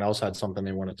if anyone else had something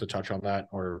they wanted to touch on that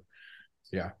or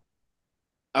yeah.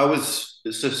 so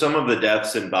some of the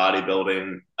deaths in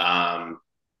bodybuilding,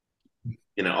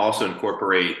 also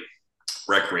incorporate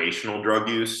recreational drug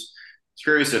use.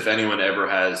 Curious if anyone ever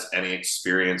has any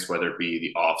experience, whether it be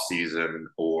the off season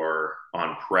or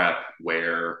on prep,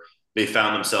 where they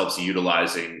found themselves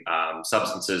utilizing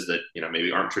substances that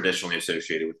maybe aren't traditionally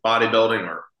associated with bodybuilding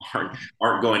or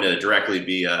aren't going to directly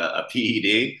be a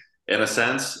PED in a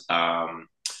sense.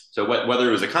 So whether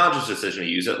it was a conscious decision to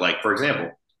use it, like for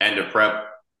example, end of prep,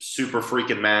 super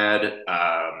freaking mad,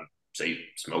 say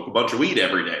smoke a bunch of weed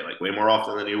every day, like way more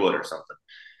often than you would or something.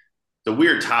 It's a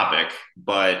weird topic,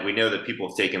 but we know that people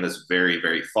have taken this very,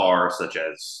 very far, such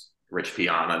as Rich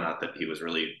Piana. Not that he was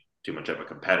really too much of a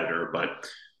competitor, but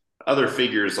other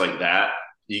figures like that.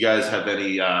 Do you guys have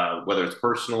any, whether it's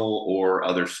personal or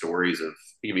other stories of,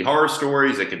 it can be horror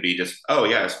stories. It can be just, oh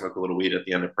yeah, I smoke a little weed at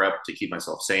the end of prep to keep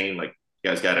myself sane. Like, you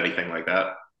guys got anything like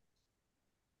that?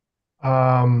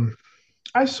 Um,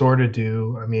 I sort of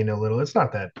do. I mean, a little. It's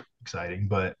not that exciting,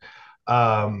 but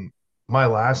um, my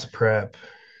last prep,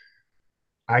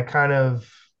 I kind of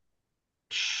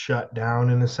shut down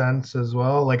in a sense as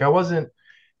well. Like it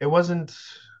wasn't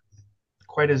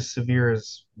quite as severe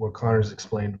as what Connor's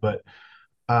explained, but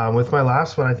with my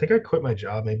last one, I think I quit my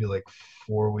job maybe like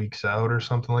 4 weeks out or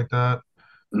something like that.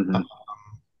 Hmm. Um,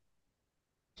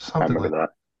 I something remember like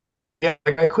that. yeah,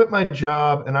 like I quit my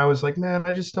job and I was like, man,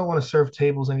 I just don't want to serve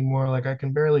tables anymore. Like I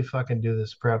can barely fucking do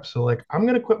this prep. So like I'm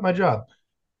gonna quit my job.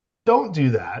 Don't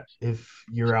do that if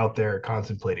you're out there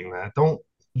contemplating that. Don't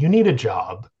you need a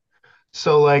job.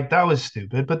 So like that was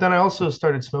stupid. But then I also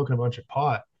started smoking a bunch of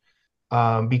pot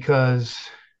because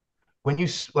when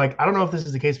like I don't know if this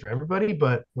is the case for everybody,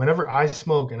 but whenever I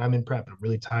smoke and I'm in prep and I'm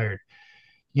really tired,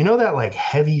 you know that like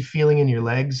heavy feeling in your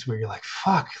legs where you're like,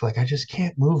 fuck, like I just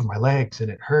can't move my legs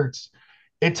and it hurts.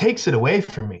 It takes it away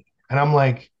from me. And I'm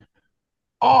like,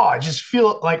 oh, I just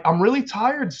feel like I'm really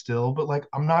tired still, but like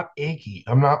I'm not achy.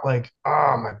 I'm not like,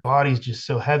 oh, my body's just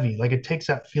so heavy. Like it takes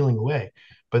that feeling away.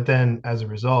 But then as a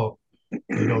result,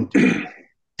 you don't do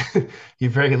you're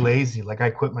very lazy. Like I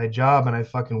quit my job and I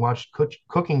fucking watched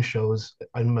cooking shows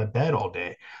in my bed all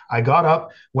day. I got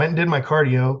up, went and did my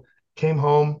cardio, came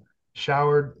home,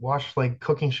 showered, watched like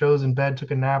cooking shows in bed,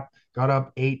 took a nap, got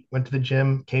up, ate, went to the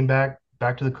gym, came back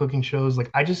to the cooking shows.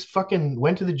 Like I just fucking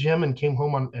went to the gym and came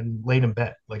home and laid in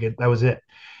bed. That was it.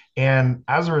 And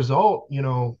as a result,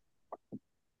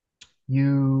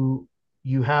 you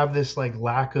you have this like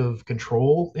lack of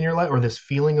control in your life or this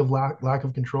feeling of lack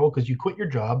of control because you quit your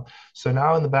job. So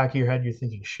now in the back of your head you're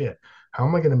thinking, shit, how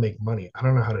am I going to make money? I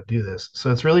don't know how to do this.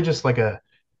 So it's really just like a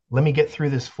let me get through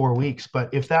this 4 weeks.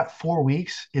 But if that 4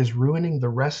 weeks is ruining the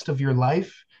rest of your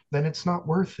life, then it's not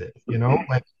worth it.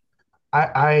 Like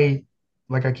I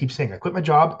like I keep saying, I quit my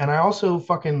job and I also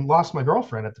fucking lost my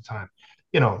girlfriend at the time.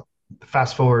 You know,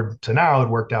 fast forward to now, it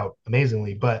worked out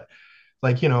amazingly. But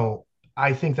like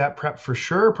I think that prep for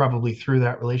sure probably threw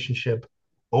that relationship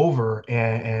over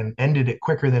and ended it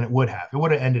quicker than it would have. It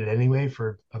would have ended anyway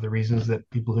for other reasons that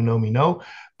people who know me know,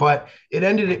 but it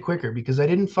ended it quicker because I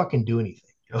didn't fucking do anything.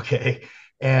 Okay.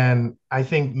 And I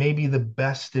think maybe the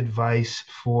best advice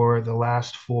for the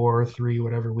last 4 3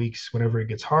 whatever weeks whenever it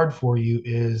gets hard for you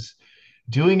is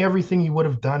doing everything you would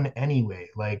have done anyway,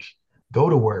 like go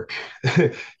to work,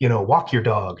 walk your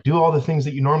dog, do all the things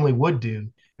that you normally would do,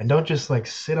 and don't just like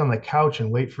sit on the couch and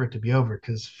wait for it to be over.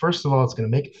 Because first of all, it's going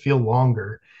to make it feel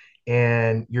longer,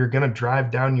 and you're going to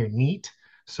drive down your NEAT.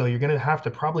 So you're going to have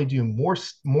to probably do more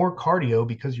cardio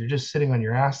because you're just sitting on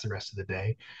your ass the rest of the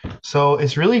day. So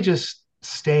it's really just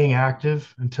staying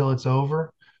active until it's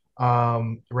over,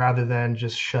 rather than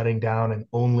just shutting down and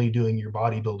only doing your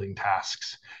bodybuilding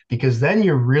tasks because then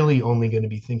you're really only going to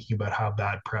be thinking about how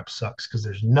bad prep sucks because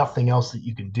there's nothing else that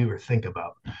you can do or think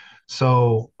about.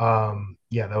 So,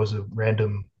 yeah, that was a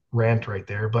random rant right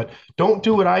there. But don't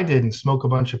do what I did and smoke a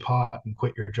bunch of pot and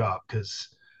quit your job because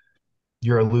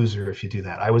you're a loser if you do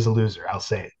that. I was a loser. I'll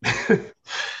say it.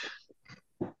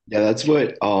 Yeah, that's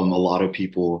what a lot of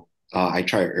people I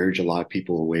try to urge a lot of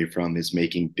people away from is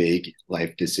making big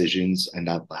life decisions and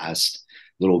that last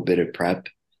little bit of prep,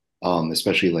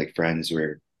 especially like friends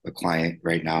or a client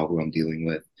right now who I'm dealing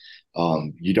with.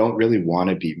 You don't really want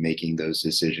to be making those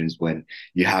decisions when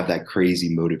you have that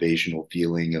crazy motivational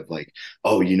feeling of like,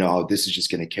 oh, this is just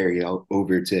going to carry out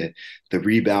over to the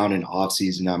rebound and off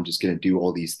season. I'm just going to do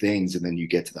all these things. And then you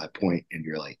get to that point and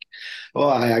you're like, oh,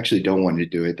 I actually don't want to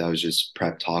do it. That was just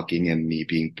prep talking and me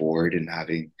being bored and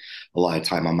having a lot of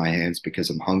time on my hands because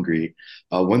I'm hungry.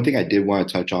 One thing I did want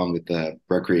to touch on with the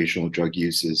recreational drug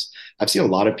use is I've seen a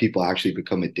lot of people actually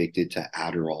become addicted to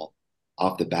Adderall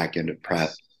off the back end of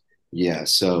prep. Yeah,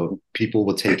 so people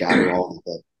will take Adderall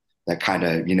that kind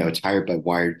of, tired but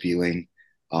wired feeling.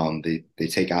 They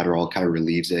take Adderall, kind of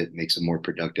relieves it, makes them more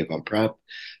productive on prep,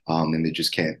 and they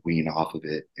just can't wean off of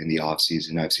it in the off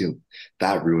season. I've seen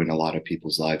that ruin a lot of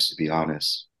people's lives, to be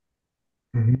honest.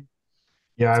 Mhm.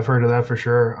 Yeah, I've heard of that for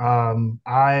sure.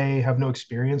 I have no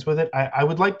experience with it. I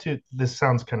would like to. This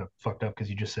sounds kind of fucked up because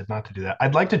you just said not to do that.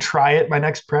 I'd like to try it my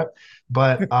next prep,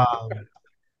 but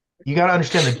you got to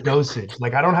understand the dosage.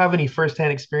 Like, I don't have any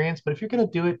firsthand experience, but if you're going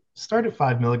to do it, start at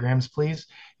 5 milligrams, please.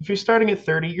 If you're starting at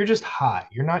 30, you're just high.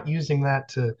 You're not using that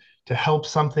to help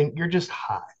something. You're just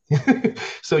high.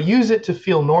 So use it to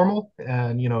feel normal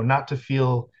and, not to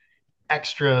feel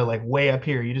extra like way up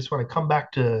here. You just want to come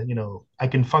back to, I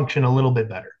can function a little bit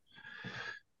better.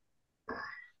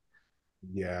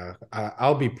 Yeah,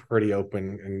 I'll be pretty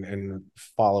open and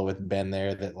follow with Ben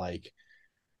there that like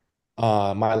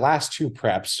my last two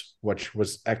preps, which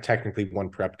was technically one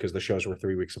prep because the shows were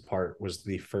 3 weeks apart, was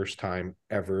the first time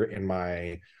ever in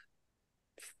my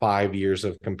 5 years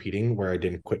of competing where I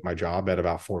didn't quit my job at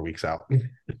about 4 weeks out.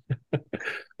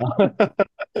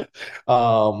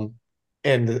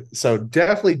 And so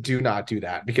definitely do not do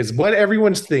that, because what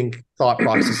everyone's thought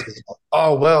process is,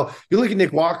 oh, well, you look at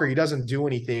Nick Walker, he doesn't do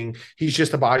anything. He's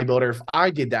just a bodybuilder. If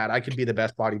I did that, I could be the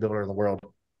best bodybuilder in the world.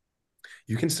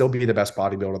 You can still be the best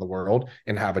bodybuilder in the world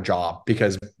and have a job,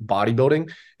 because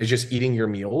bodybuilding is just eating your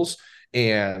meals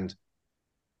and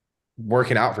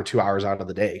working out for 2 hours out of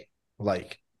the day.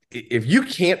 Like, if you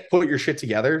can't put your shit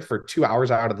together for 2 hours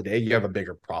out of the day, you have a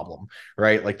bigger problem,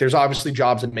 right? Like, there's obviously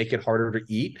jobs that make it harder to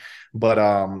eat, but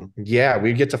yeah,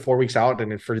 we get to 4 weeks out.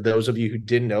 And for those of you who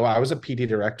didn't know, I was a PT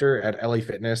director at LA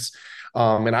Fitness,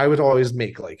 and I would always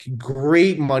make like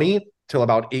great money till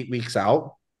about 8 weeks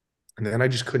out. And then I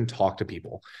just couldn't talk to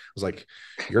people. I was like,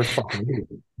 you're a fucking idiot.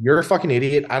 You're a fucking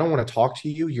idiot. I don't want to talk to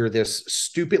you. You're this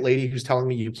stupid lady who's telling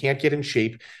me you can't get in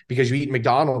shape because you eat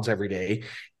McDonald's every day.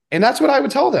 And that's what I would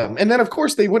tell them. And then, of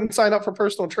course, they wouldn't sign up for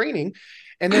personal training.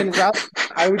 And then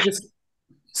I would just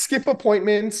skip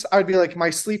appointments. I'd be like, my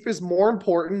sleep is more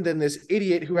important than this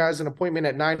idiot who has an appointment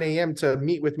at 9 a.m. to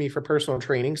meet with me for personal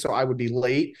training. So I would be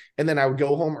late, and then I would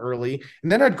go home early,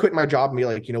 and then I'd quit my job and be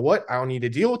like, you know what? I don't need to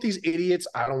deal with these idiots.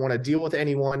 I don't want to deal with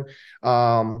anyone.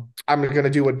 I'm going to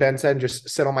do what Ben said and just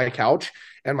sit on my couch.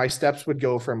 And my steps would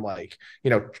go from, like,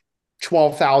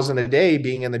 12,000 a day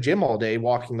being in the gym all day,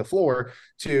 walking the floor,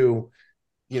 to,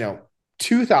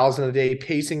 2,000 a day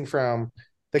pacing from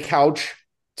the couch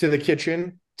to the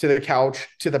kitchen, to the couch,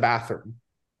 to the bathroom.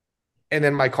 And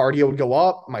then my cardio would go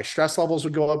up, my stress levels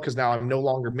would go up, because now I'm no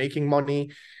longer making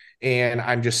money and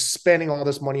I'm just spending all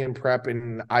this money in prep.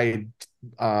 And I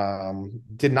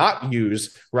did not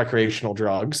use recreational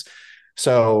drugs.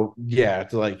 So yeah,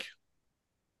 like,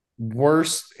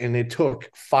 worse. And it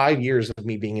took 5 years of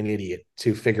me being an idiot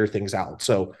to figure things out.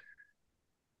 So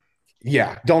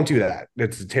yeah, don't do that.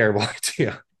 It's a terrible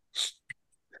idea.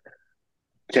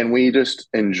 Can we just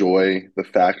enjoy the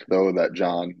fact, though, that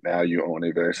John, now you own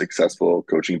a very successful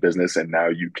coaching business, and now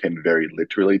you can very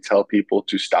literally tell people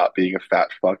to stop being a fat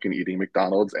fuck and eating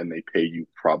McDonald's, and they pay you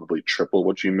probably triple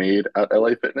what you made at LA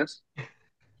Fitness?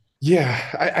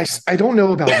 Yeah, I don't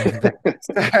know about that.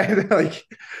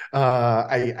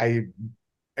 I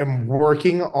am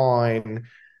working on,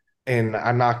 and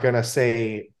I'm not going to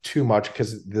say too much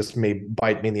because this may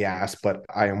bite me in the ass, but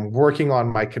I am working on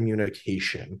my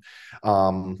communication.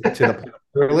 To the point,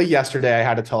 early yesterday, I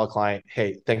had to tell a client,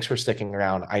 hey, thanks for sticking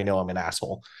around. I know I'm an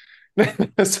asshole.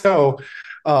 So,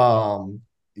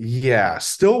 yeah,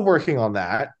 still working on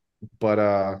that,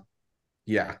 but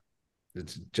yeah,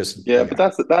 it's just, Yeah, yeah. but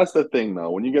that's the thing,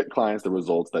 though. When you get clients, the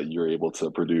results that you're able to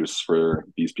produce for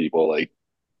these people, like,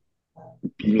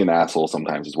 being an asshole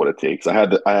sometimes is what it takes. I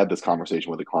had this conversation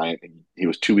with a client, and he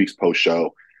was 2 weeks post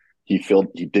show. He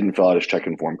didn't fill out his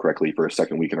check-in form correctly for a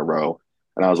second week in a row,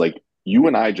 and I was like, "You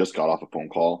and I just got off a phone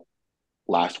call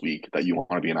last week that you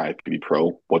want to be an IFBB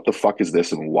pro. What the fuck is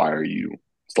this, and why are you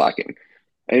slacking?"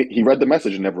 And he read the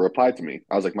message and never replied to me.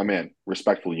 I was like, "My man,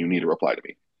 respectfully, you need to reply to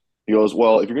me." He goes,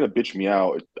 "Well, if you're gonna bitch me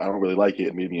out, I don't really like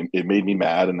it. It made me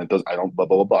mad, and it does I don't blah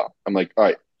blah blah blah." I'm like, "All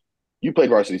right, you played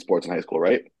varsity sports in high school,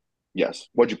 right?" "Yes."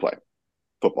 "What'd you play?"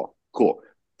 "Football." "Cool.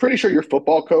 Pretty sure your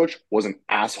football coach was an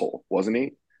asshole, wasn't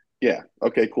he?" "Yeah."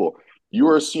 "Okay, cool. You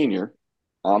were a senior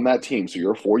on that team, so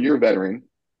you're a 4 year veteran,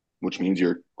 which means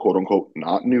you're quote unquote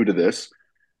not new to this.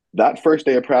 That first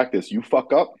day of practice, you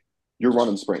fuck up, you're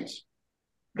running sprints.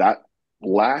 That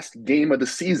last game of the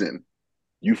season,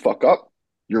 you fuck up,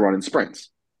 you're running sprints."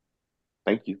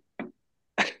 "Thank you."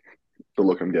 The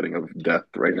look I'm getting of death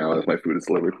right now as my food is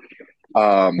delivered.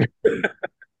 Um,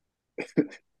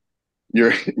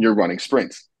 you're running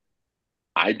sprints.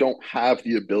 I don't have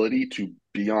the ability to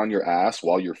be on your ass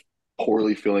while you're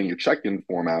poorly filling your check-in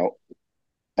form out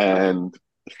and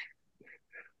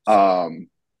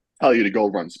tell you to go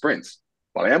run sprints.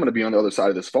 But I am going to be on the other side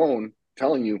of this phone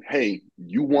telling you, hey,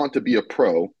 you want to be a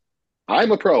pro.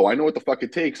 I'm a pro. I know what the fuck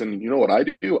it takes. And you know what I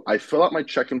do? I fill out my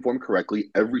check-in form correctly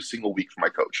every single week for my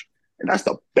coach. And that's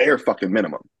the bare fucking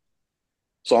minimum.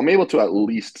 So I'm able to at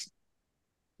least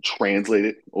translate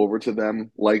it over to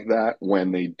them like that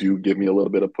when they do give me a little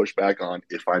bit of pushback on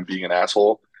if I'm being an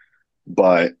asshole.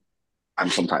 But I'm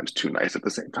sometimes too nice at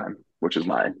the same time, which is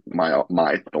my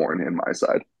thorn in my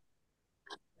side.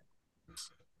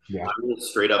 Yeah. I will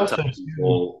straight up tell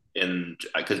people, and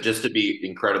because just to be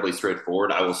incredibly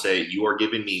straightforward, I will say you are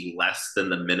giving me less than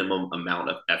the minimum amount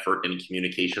of effort and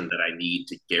communication that I need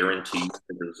to guarantee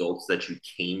the results that you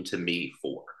came to me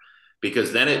for.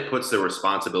 Because then it puts the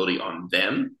responsibility on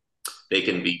them. They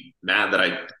can be mad that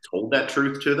I told that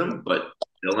truth to them, but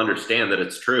they'll understand that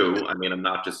it's true. I mean, I'm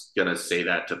not just going to say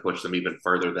that to push them even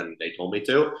further than they told me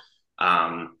to.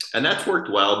 And that's worked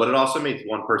well, but it also made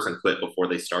one person quit before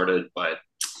they started, but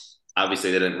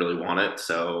obviously they didn't really want it.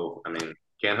 So, I mean,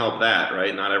 can't help that,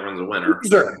 right? Not everyone's a winner.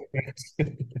 Sure.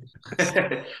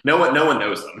 No one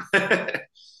knows them.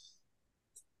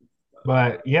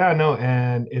 But yeah, no,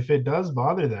 and if it does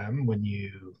bother them when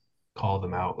you call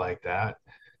them out like that,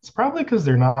 it's probably because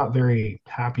they're not very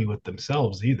happy with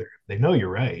themselves either. They know you're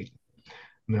right.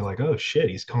 And they're like, oh shit,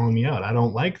 he's calling me out. I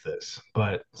don't like this.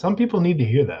 But some people need to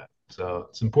hear that. So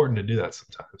it's important to do that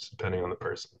sometimes, depending on the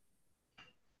person.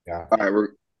 Yeah. All right, we're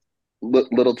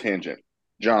little tangent.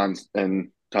 John's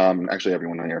and Tom, actually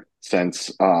everyone here,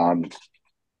 since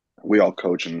we all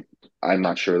coach, and I'm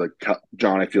not sure. Like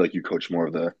John, I feel like you coach more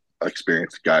of the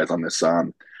experienced guys on this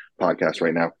podcast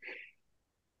right now.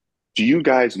 Do you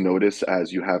guys notice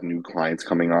as you have new clients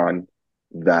coming on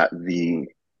that the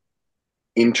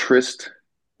interest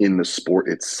in the sport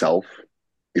itself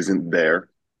isn't there?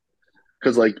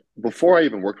 Because like before I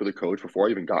even worked with a coach, before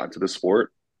I even got into the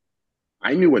sport,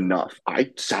 I knew enough.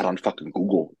 I sat on fucking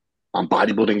Google on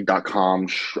bodybuilding.com,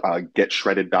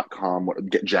 getshredded.com,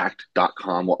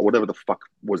 getjacked.com, whatever the fuck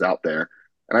was out there.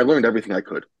 And I learned everything I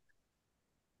could.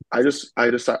 I just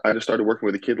started working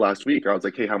with a kid last week. I was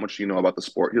like, "Hey, how much do you know about the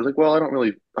sport?" He was like, "Well, I don't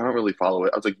really follow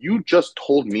it." I was like, "You just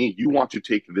told me you want to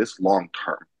take this long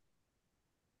term,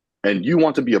 and you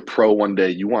want to be a pro one day.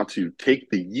 You want to take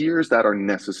the years that are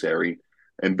necessary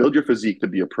and build your physique to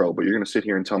be a pro, but you're going to sit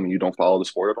here and tell me you don't follow the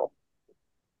sport at all?"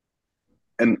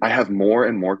 And I have more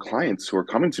and more clients who are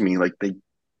coming to me like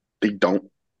they don't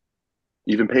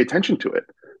even pay attention to it.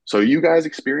 So are you guys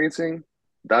experiencing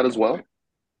that as well?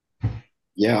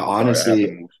 Yeah, Sorry, I have to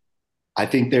honestly, move. I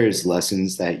think there's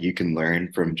lessons that you can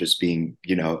learn from just being,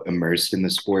 immersed in the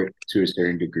sport to a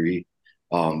certain degree.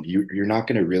 You're not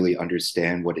going to really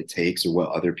understand what it takes or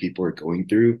what other people are going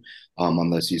through,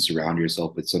 unless you surround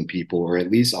yourself with some people, or at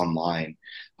least online,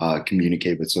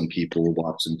 communicate with some people,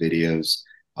 watch some videos.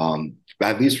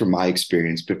 At least from my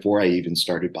experience, before I even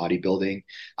started bodybuilding,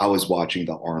 I was watching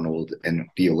the Arnold and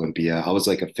the Olympia. I was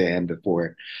like a fan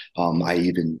before I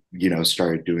even,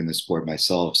 started doing the sport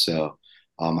myself. So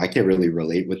I can't really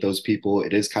relate with those people.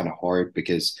 It is kind of hard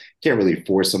because you can't really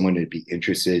force someone to be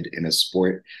interested in a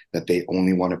sport that they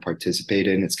only want to participate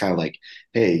in. It's kind of like,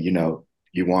 hey, you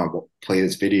want to play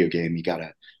this video game, you got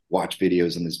to watch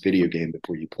videos in this video game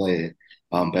before you play it.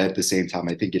 But at the same time,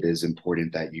 I think it is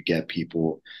important that you get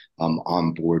people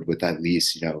on board with at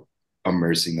least,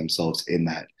 immersing themselves in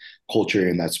that culture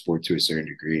and that sport to a certain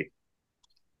degree.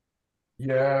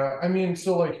 Yeah, I mean,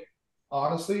 so like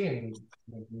honestly, and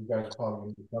you guys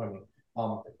probably make fun of me.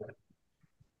 Um,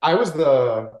 I was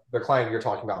the client you're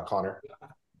talking about, Connor.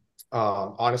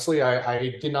 Honestly,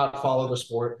 I did not follow the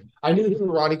sport. I knew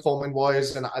who Ronnie Coleman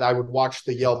was, and I would watch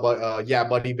the yeah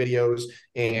buddy videos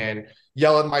and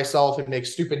yell at myself and make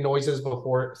stupid noises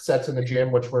before sets in the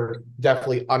gym, which were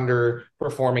definitely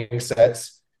underperforming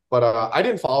sets. But I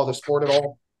didn't follow the sport at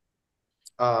all.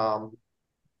 Um,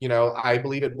 I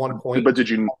believe at one point, But did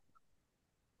you know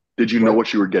but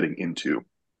what you were getting into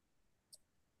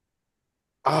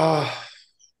uh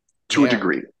to a man,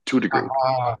 degree? To a degree.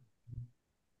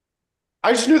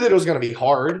 I just knew that it was going to be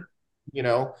hard, you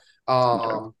know.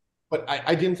 Okay. But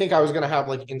I didn't think I was going to have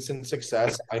like instant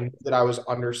success. I knew that I was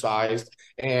undersized,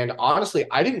 and honestly,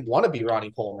 I didn't want to be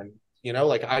Ronnie Coleman.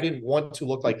 Like I didn't want to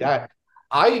look like that.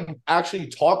 I actually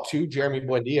talked to Jeremy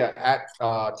Buendia at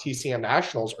TCM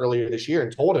Nationals earlier this year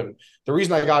and told him the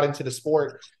reason I got into the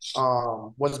sport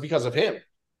was because of him.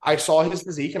 I saw his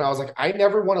physique and I was like, I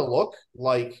never want to look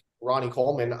like Ronnie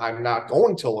Coleman. I'm not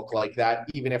going to look like that,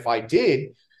 even if I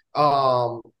did.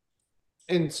 Um,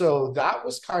 and so that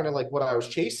was kind of like what I was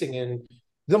chasing. And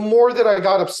the more that I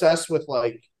got obsessed with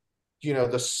like,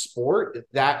 the sport,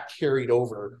 that carried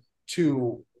over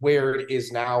to where it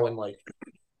is now and like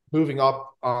moving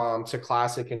up to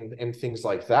classic and things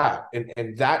like that.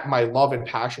 And that my love and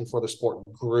passion for the sport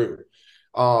grew.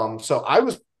 So I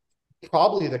was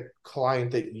probably the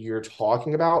client that you're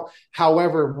talking about.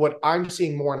 However, what I'm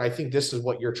seeing more, and I think this is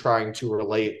what you're trying to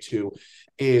relate to,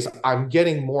 is I'm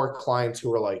getting more clients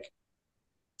who are like,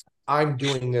 I'm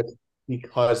doing this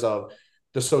because of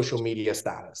the social media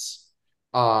status.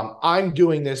 I'm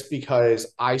doing this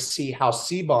because I see how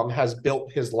Sebum has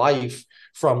built his life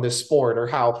from this sport, or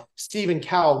how Stephen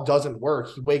Cow doesn't work.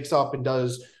 He wakes up and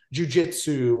does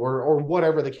jujitsu or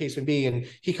whatever the case may be, and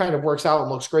he kind of works out and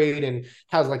looks great and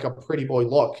has like a pretty boy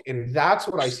look. And that's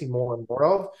what I see more and more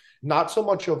of. Not so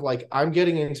much of like I'm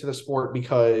getting into the sport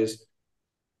because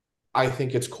I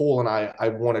think it's cool and I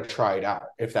want to try it out,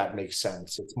 if that makes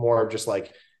sense. It's more of just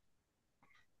like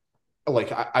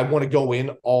like I want to go in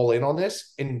all in on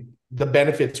this, and the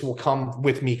benefits will come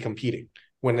with me competing,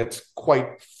 when it's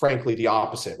quite frankly the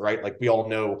opposite, right? Like we all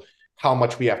know how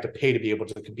much we have to pay to be able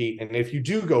to compete. And if you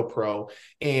do go pro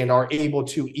and are able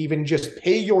to even just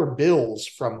pay your bills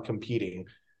from competing,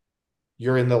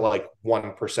 you're in the like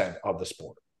 1% of the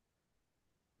sport.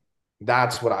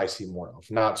 That's what I see more of,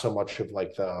 not so much of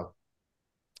like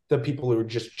the people who are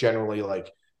just generally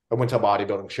like, I went to a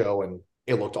bodybuilding show and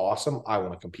it looked awesome, I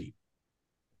want to compete.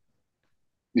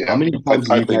 Yeah, How many times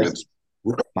do I you think guys? it's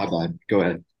My bad. Go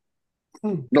ahead.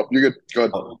 no, you're good. Go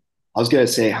ahead. Oh, I was gonna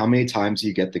say, how many times do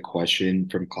you get the question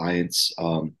from clients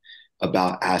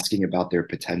about asking about their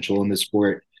potential in the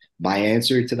sport? My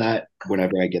answer to that,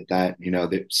 whenever I get that,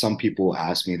 that some people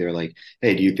ask me, they're like,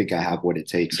 "Hey, do you think I have what it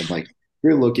takes?" I'm like,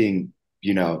 "You're looking,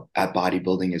 at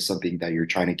bodybuilding as something that you're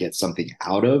trying to get something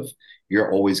out of.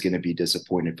 You're always going to be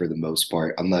disappointed for the most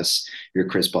part, unless you're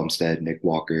Chris Bumstead, Nick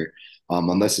Walker,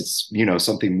 unless it's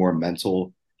something more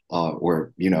mental,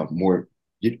 or more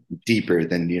deeper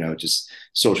than just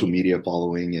social media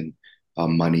following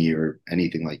and money or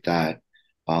anything like that.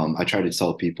 I try to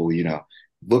tell people,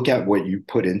 look at what you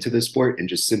put into the sport and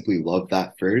just simply love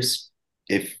that first.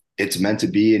 If it's meant to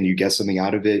be and you get something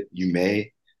out of it, you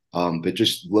may, but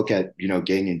just look at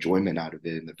getting enjoyment out of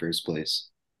it in the first place.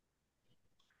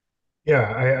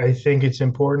 Yeah, I think it's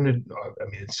important to, I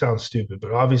mean, it sounds stupid,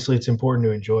 but obviously it's important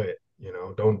to enjoy it.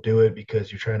 Don't do it because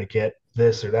you're trying to get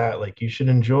this or that. Like you should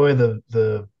enjoy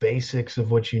the basics of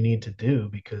what you need to do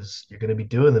because you're going to be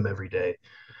doing them every day.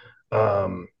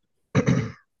 Um,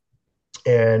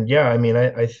 and yeah, I mean,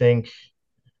 I think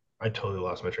I totally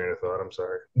lost my train of thought. I'm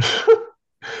sorry.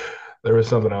 There was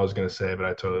something I was going to say, but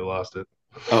I totally lost it.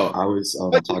 Oh, I was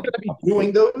Like you're talking going to be about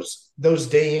doing those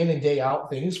day in and day out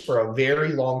things for a very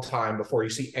long time before you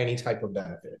see any type of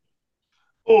benefit.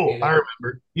 Oh, And I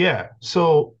remember. Yeah.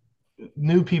 So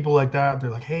new people like that, they're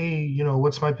like, hey,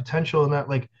 what's my potential in that?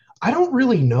 Like, I don't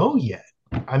really know yet.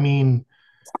 I mean,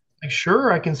 like,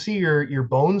 sure, I can see your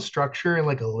bone structure and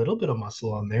like a little bit of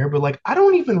muscle on there, but like I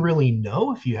don't even really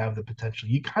know if you have the potential.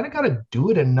 You kind of got to do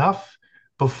it enough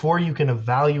before you can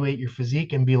evaluate your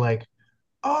physique and be like,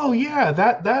 oh yeah,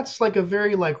 that's like a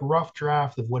very like rough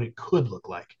draft of what it could look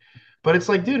like. But it's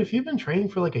like, dude, if you've been training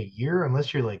for like a year,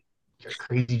 unless you're like you're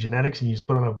crazy genetics and you just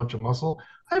put on a bunch of muscle,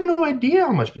 I have no idea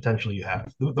how much potential you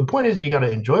have. The point is you got to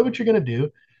enjoy what you're going to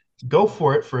do, go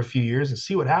for it for a few years and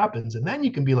see what happens. And then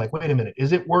you can be like, wait a minute,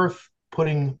 is it worth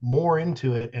putting more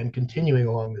into it and continuing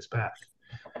along this path?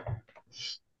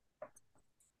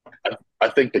 I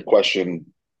think the question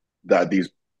that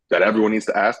that everyone needs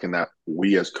to ask and that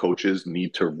we as coaches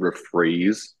need to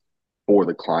rephrase for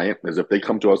the client is if they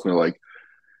come to us and they're like,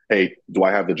 hey, do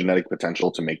I have the genetic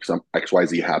potential to make some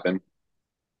XYZ happen?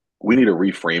 We need to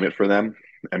reframe it for them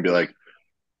and be like,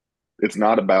 it's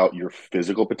not about your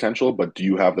physical potential, but do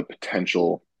you have the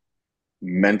potential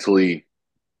mentally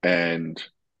and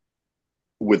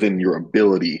within your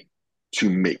ability to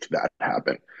make that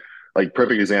happen? Like,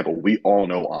 perfect example, we all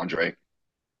know Andre.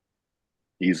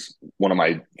 He's one of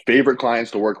my favorite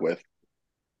clients to work with.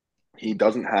 He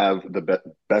doesn't have the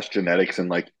best genetics and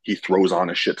like he throws on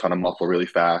a shit ton of muscle really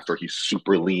fast or he's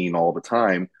super lean all the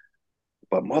time.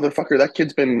 But motherfucker, that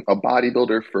kid's been a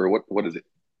bodybuilder for what is it?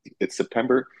 It's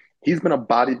September. He's been a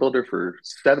bodybuilder for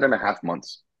 7.5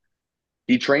 months.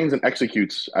 He trains and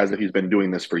executes as if he's been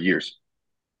doing this for years.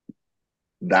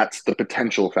 That's the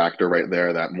potential factor right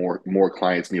there that more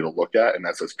clients need to look at, and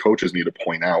that's as coaches need to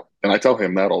point out. And I tell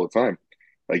him that all the time.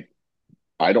 Like,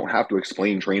 I don't have to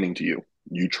explain training to you.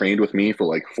 You trained with me for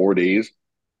like 4 days,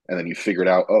 and then you figured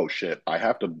out, oh shit, I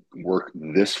have to work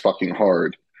this fucking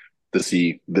hard to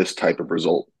see this type of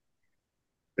result.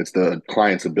 It's the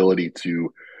client's ability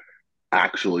to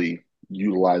actually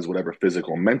utilize whatever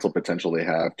physical and mental potential they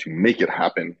have to make it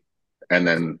happen. And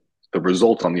then the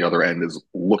result on the other end is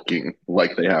looking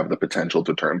like they have the potential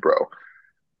to turn pro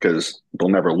because they'll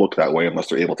never look that way unless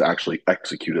they're able to actually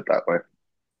execute it that way.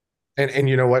 and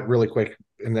you know what, really quick,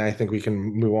 and then I think we can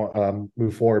move on,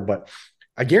 move forward. But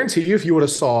I guarantee you, if you would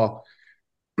have saw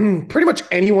pretty much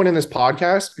anyone in this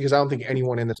podcast, because I don't think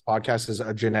anyone in this podcast is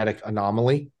a genetic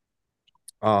anomaly.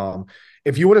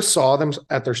 If you would have saw them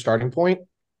at their starting point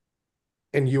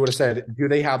and you would have said, do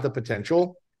they have the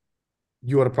potential?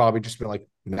 You would have probably just been like,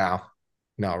 no,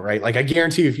 no, right? Like I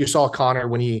guarantee you, if you saw Connor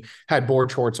when he had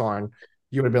board shorts on,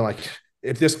 you would have been like,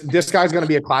 if this guy's going to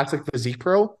be a classic physique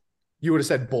pro, you would have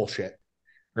said bullshit,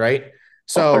 right?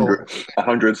 So,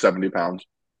 170 pounds.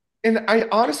 and I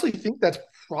honestly think that's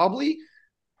probably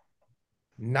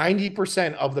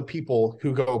 90% of the people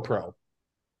who go pro.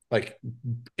 Like,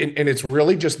 and it's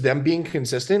really just them being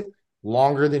consistent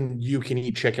longer than you can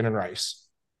eat chicken and rice.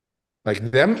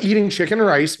 Like them eating chicken and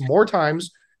rice more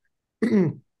times,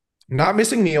 not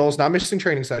missing meals, not missing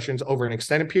training sessions over an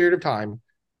extended period of time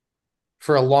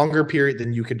for a longer period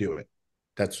than you could do it.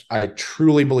 I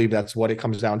truly believe that's what it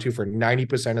comes down to for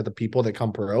 90% of the people that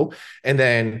come pro. And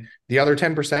then the other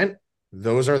 10%,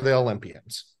 those are the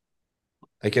Olympians.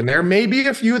 Like, and there may be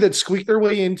a few that squeak their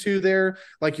way into there,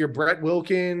 like your Brett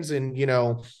Wilkins and,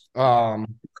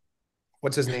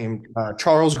 what's his name?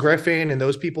 Charles Griffin and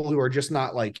those people who are just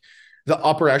not like the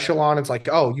upper echelon. It's like,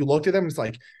 oh, you looked at them. It's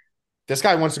like, this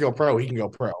guy wants to go pro. He can go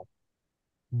pro.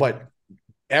 But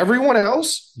everyone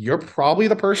else, you're probably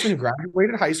the person who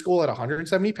graduated high school at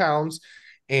 170 pounds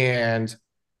and,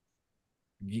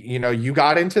 you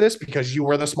got into this because you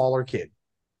were the smaller kid.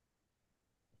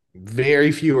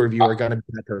 Very few of you are going to be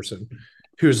that person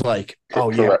who's like,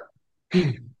 oh, Correct.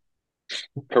 yeah.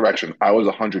 Correction. I was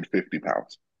 150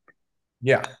 pounds.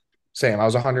 Yeah. Same. I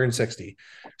was 160.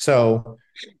 So,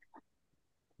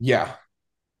 yeah.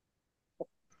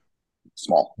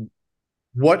 Small.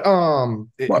 What,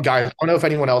 guys, I don't know if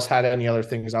anyone else had any other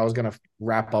things. I was going to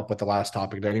wrap up with the last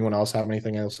topic. Did anyone else have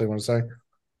anything else they want to say?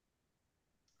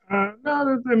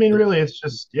 No, I mean, really, it's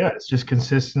just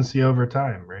consistency over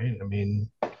time, right? I mean,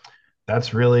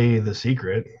 that's really the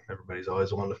secret. Everybody's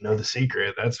always wanting to know the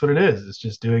secret. That's what it is. It's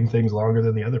just doing things longer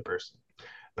than the other person.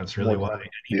 That's really why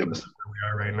any of us are where we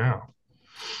are right now.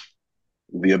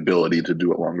 The ability to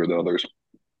do it longer than others.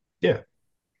 Yeah.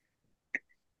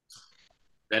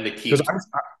 And to keep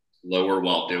lower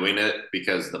while doing it,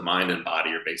 because the mind and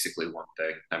body are basically one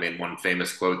thing. I mean, one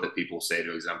famous quote that people say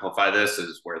to exemplify this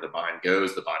is where the mind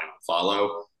goes, the body will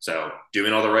follow. So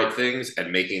doing all the right things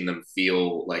and making them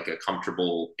feel like a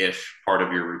comfortable-ish part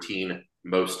of your routine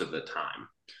most of the time,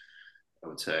 I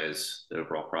would say, is the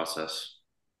overall process.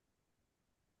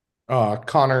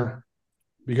 Connor,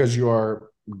 because you are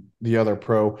the other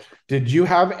pro, did you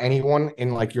have anyone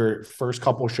in like your first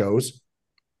couple shows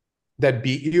that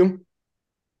beat you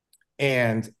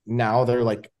and now they're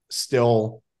like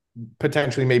still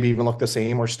potentially maybe even look the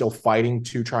same or still fighting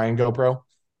to try and go pro?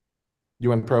 You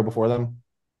went pro before them?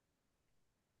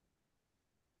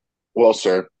 Well,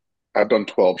 sir, I've done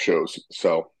 12 shows,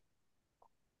 so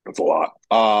that's a lot.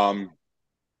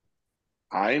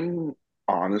 I'm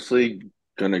honestly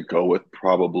gonna go with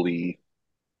probably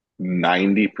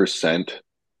 90%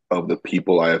 of the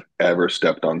people I have ever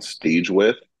stepped on stage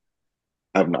with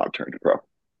have not turned pro.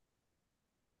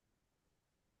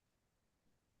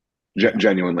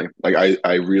 Genuinely, like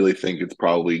I really think it's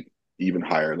probably even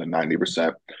higher than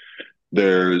 90%.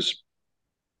 There's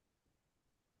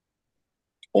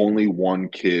only one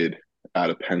kid out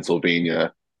of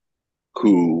Pennsylvania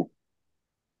who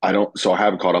so I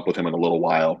haven't caught up with him in a little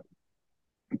while,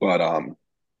 but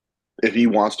if he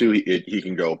wants to, he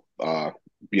can go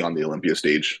be on the Olympia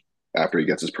stage after he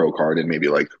gets his pro card in maybe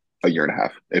like a year and a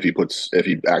half if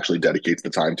he actually dedicates the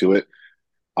time to it.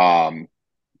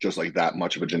 Just like that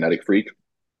much of a genetic freak.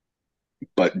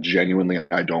 But genuinely,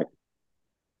 I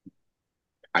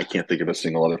can't think of a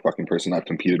single other fucking person I've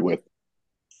competed with.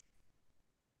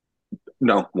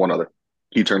 No, one other.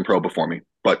 He turned pro before me,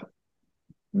 but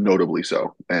notably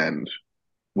so and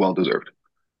well deserved.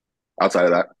 Outside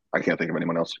of that, I can't think of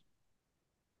anyone else.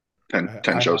 10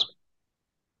 shows.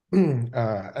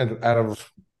 Out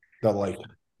of the like,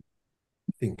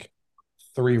 I think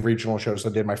 3 regional shows I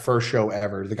did, my first show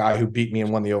ever, the guy who beat me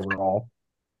and won the overall,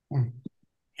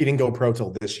 he didn't go pro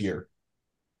till this year.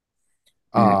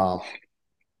 And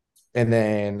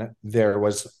then there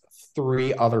was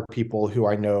 3 other people who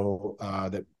I know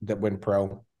that went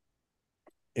pro,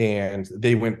 and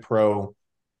they went pro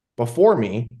before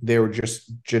me. They were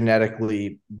just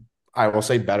genetically, I will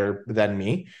say, better than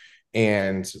me.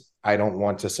 And I don't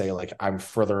want to say like I'm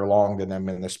further along than them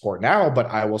in the sport now, but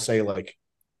I will say like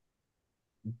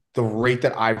the rate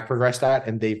that I've progressed at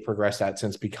and they've progressed at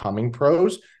since becoming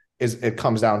pros it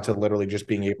comes down to literally just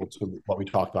being able to, what we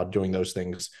talked about, doing those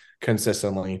things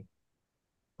consistently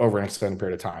over an extended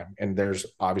period of time. And there's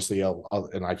obviously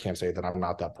and I can't say that I'm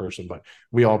not that person, but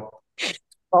we all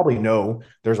probably know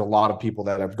there's a lot of people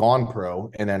that have gone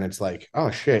pro and then it's like,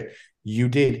 oh shit, you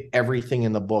did everything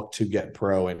in the book to get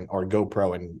pro or go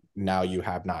pro, and now you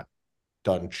have not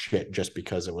done shit just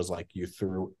because it was like you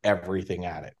threw everything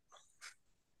at it.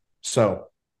 So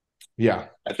yeah,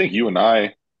 I think you and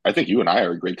I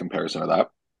are a great comparison of that.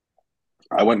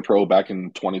 I went pro back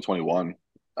in 2021.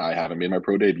 I haven't made my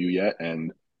pro debut yet,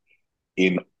 and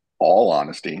in all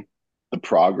honesty, the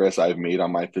progress I've made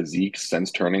on my physique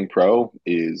since turning pro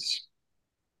is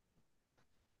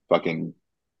fucking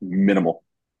minimal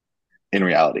in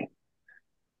reality.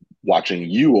 watching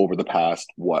you over the past,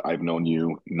 what I've known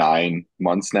you 9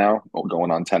 months now,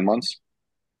 going on 10 months,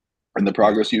 and the Yeah.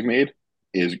 progress you've made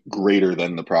is greater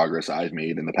than the progress I've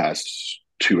made in the past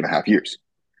 2.5 years,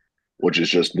 which is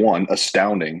just one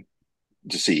astounding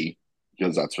to see,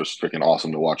 because that's just freaking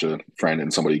awesome to watch a friend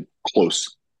and somebody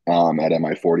close at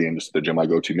MI40 and just the gym I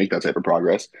go to make that type of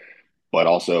progress. But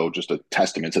also just a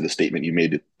testament to the statement you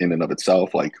made in and of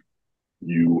itself. Like,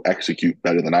 you execute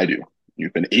better than I do.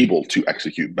 You've been able to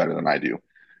execute better than I do.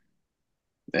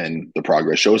 And the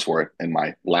progress shows for it. And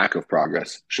my lack of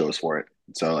progress shows for it.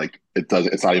 So like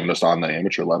it's not even just on the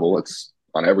amateur level, it's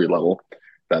on every level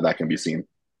that can be seen.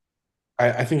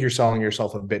 I think you're selling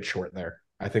yourself a bit short there.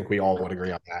 I think we all would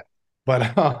agree on that.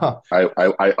 But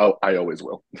I always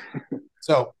will.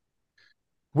 so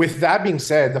with that being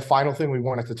said, the final thing we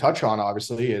wanted to touch on,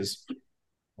 obviously, is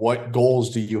what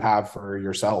goals do you have for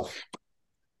yourself?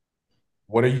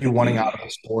 What are you wanting out of the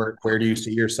sport? Where do you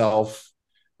see yourself?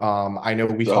 I know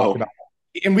we talked So about,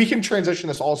 and we can transition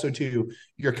this also to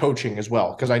your coaching as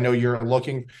well, because I know you're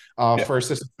looking yeah. for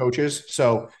assistant coaches.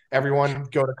 So everyone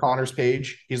go to Connor's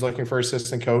page. He's looking for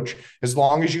assistant coach. As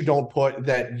long as you don't put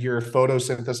that you're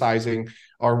photosynthesizing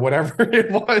or whatever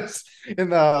it was in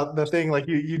the thing, like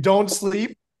you don't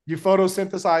sleep, you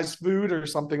photosynthesize food or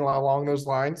something along those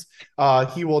lines,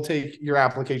 he will take your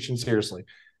application seriously.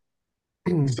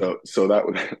 So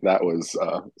that was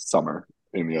Summer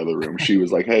in the other room. She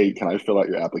was like, "Hey, can I fill out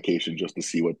your application just to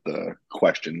see what the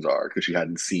questions are?" Because she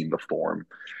hadn't seen the form,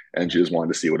 and she just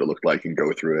wanted to see what it looked like and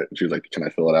go through it. And she was like, "Can I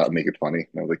fill it out and make it funny?"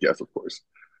 And I was like, "Yes, of course."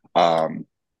 Um,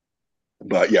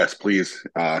 but yes, please,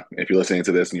 if you're listening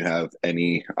to this and you have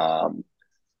any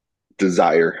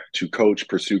desire to coach,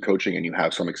 pursue coaching, and you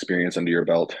have some experience under your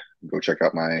belt, go check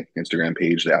out my Instagram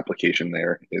page. The application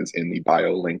there is in the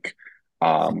bio link.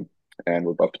 And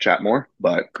we'd love to chat more.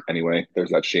 But anyway,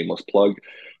 there's that shameless plug.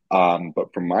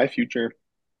 But for my future,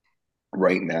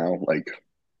 right now, like,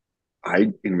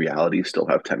 I in reality still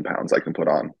have 10 pounds I can put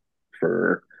on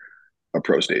for a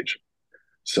pro stage.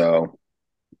 So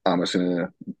I'm just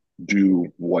gonna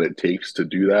do what it takes to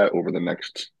do that over the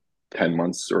next 10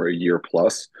 months or a year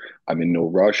plus. I'm in no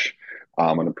rush.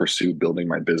 I'm going to pursue building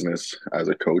my business as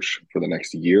a coach for the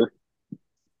next year.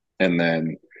 And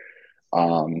then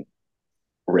um,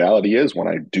 reality is, when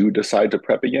I do decide to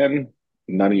prep again,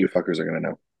 none of you fuckers are going to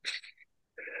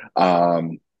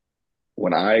know.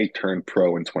 When I turned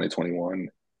pro in 2021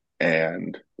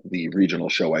 and the regional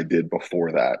show I did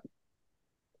before that,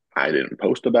 I didn't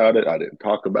post about it. I didn't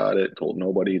talk about it, told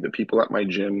nobody. The people at my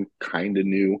gym kind of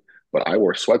knew, but I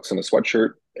wore sweats and a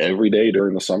sweatshirt every day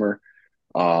during the summer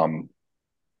um,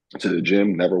 to the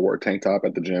gym, never wore a tank top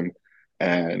at the gym.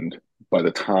 And by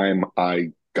the time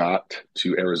I got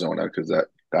to Arizona, because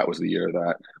that was the year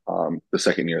that the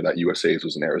second year that USA's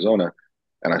was in Arizona,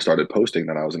 and I started posting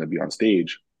that I was going to be on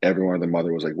stage, everyone and their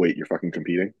mother was like, "Wait, you're fucking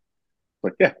competing?"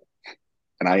 Like, yeah.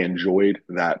 And I enjoyed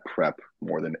that prep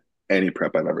more than any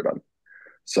prep I've ever done.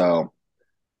 So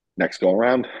next go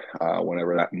around,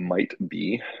 whenever that might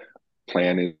be,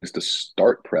 plan is to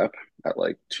start prep at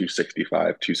like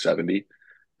 265, 270,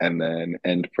 and then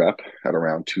end prep at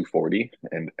around 240,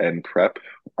 and end prep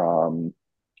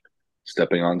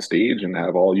stepping on stage and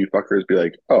have all you fuckers be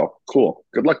like, "Oh, cool.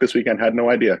 Good luck this weekend. Had no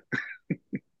idea."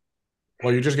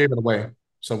 Well, you just gave it away.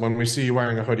 So when we see you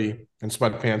wearing a hoodie and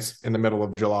sweatpants in the middle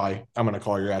of July, I'm going to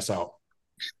call your ass out.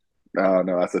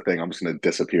 No, that's the thing. I'm just going to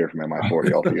disappear from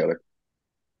MI40 altogether.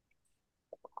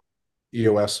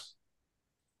 EOS.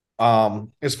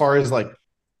 As far as like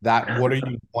that, what are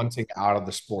you wanting out of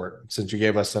the sport? Since you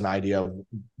gave us an idea of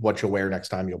what you'll wear next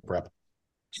time you'll prep.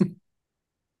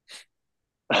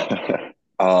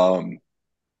 um,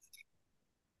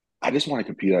 I just want to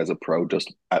compete as a pro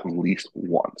just at least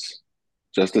once,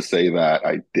 just to say that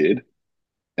I did.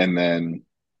 And then,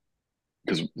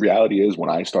 because reality is, when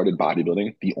I started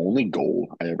bodybuilding, the only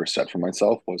goal I ever set for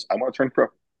myself was I want to turn pro.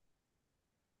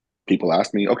 People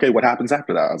asked me, "Okay, what happens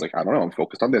after that?" I was like, "I don't know. I'm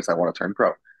focused on this. I want to turn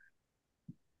pro."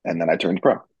 And then I turned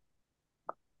pro.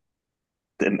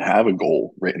 Didn't have a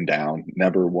goal written down.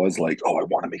 Never was like, "Oh, I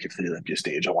want to make it to the Olympia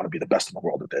stage. I want to be the best in the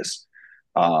world at this."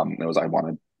 It was, I want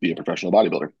to be a professional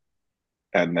bodybuilder.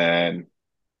 And then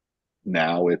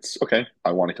now it's okay.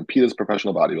 I want to compete as a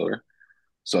professional bodybuilder,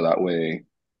 so that way,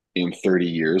 in 30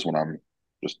 years, when I'm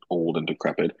just old and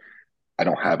decrepit, I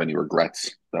don't have any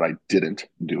regrets that I didn't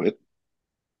do it.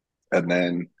 And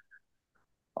then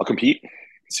I'll compete,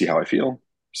 see how I feel,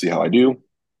 see how I do.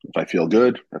 If I feel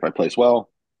good, if I place well,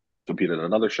 compete at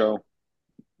another show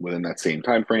within that same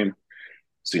time frame,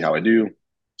 see how I do,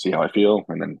 see how I feel,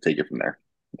 and then take it from there.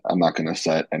 I'm not going to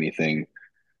set anything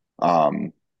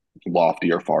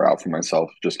lofty or far out for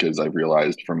myself, just because I've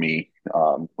realized for me,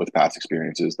 with past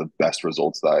experiences, the best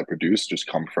results that I produce just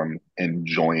come from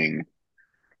enjoying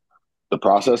the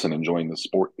process and enjoying the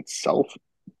sport itself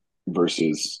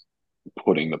versus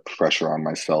putting the pressure on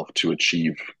myself to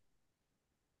achieve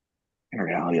in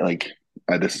reality. Like,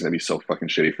 this is gonna be so fucking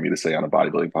shitty for me to say on a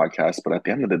bodybuilding podcast, but at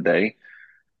the end of the day,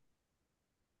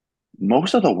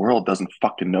 most of the world doesn't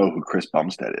fucking know who Chris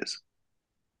Bumstead is.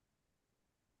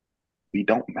 We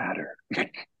don't matter.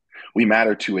 We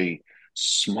matter to a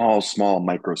small,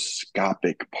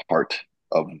 microscopic part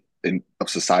of of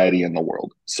society and the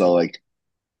world. So like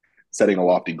setting a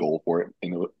lofty goal for it,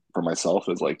 for myself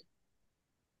is like,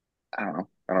 I don't know.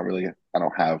 I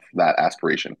don't have that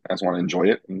aspiration. I just want to enjoy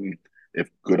it. And if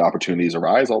good opportunities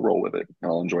arise, I'll roll with it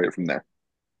and I'll enjoy it from there.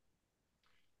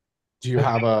 Do you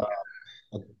have a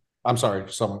I'm sorry,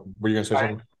 were you gonna say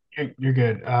something? You're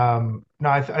good. No,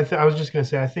 I was just gonna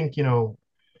say, I think,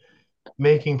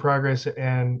 making progress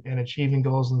and achieving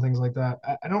goals and things like that,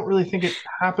 I don't really think it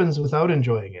happens without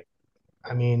enjoying it.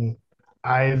 I mean,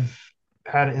 I've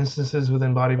had instances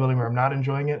within bodybuilding where I'm not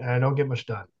enjoying it and I don't get much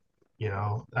done.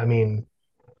 I mean,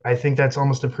 I think that's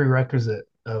almost a prerequisite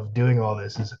of doing all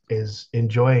this is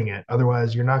enjoying it.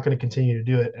 Otherwise, you're not going to continue to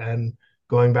do it. And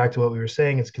going back to what we were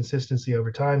saying, it's consistency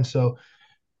over time. So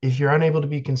if you're unable to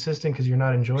be consistent because you're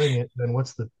not enjoying it, then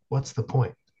what's the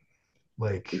point?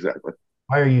 Like, Exactly.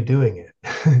 why are you doing it?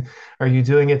 Are you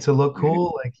doing it to look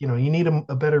cool? Like, you need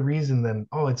a better reason than,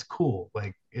 oh, it's cool.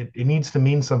 Like it needs to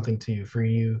mean something to you for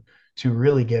you to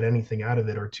really get anything out of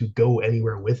it or to go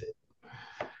anywhere with it.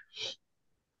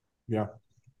 Yeah.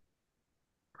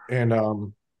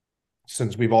 And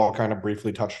since we've all kind of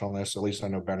briefly touched on this, at least I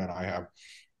know Ben and I have,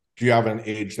 do you have an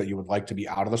age that you would like to be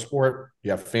out of the sport? Do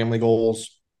you have family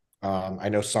goals? I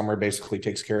know summer basically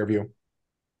takes care of you.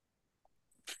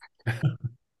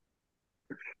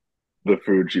 The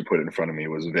food she put in front of me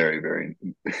was very, very.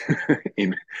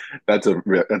 That's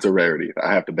a rarity.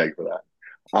 I have to beg for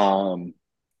that.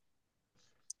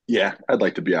 Yeah, I'd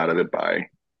like to be out of it by.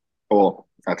 Well,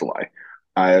 that's a lie.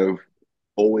 I've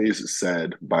always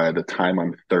said by the time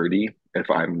I'm 30, if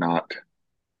I'm not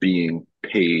being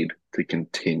paid to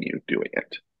continue doing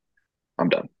it, I'm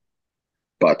done.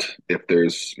 But if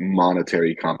there's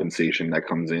monetary compensation that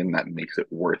comes in that makes it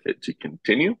worth it to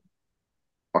continue,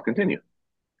 I'll continue.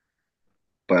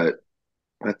 But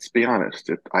let's be honest,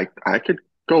 if I could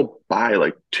go buy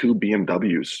like two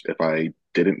BMWs if I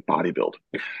didn't bodybuild.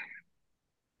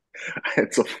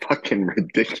 It's a fucking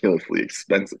ridiculously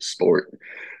expensive sport.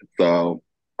 So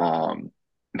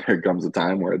there comes a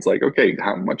time where it's like, okay,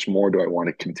 how much more do I want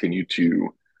to continue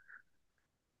to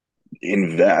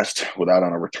invest without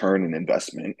on a return in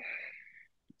investment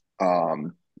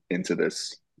into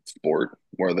this sport,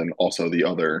 where then also the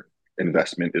other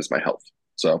investment is my health.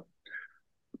 So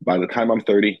by the time I'm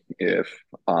 30, if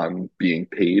I'm being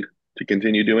paid to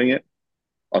continue doing it,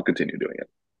 I'll continue doing it.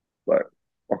 But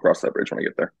I'll cross that bridge when I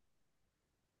get there.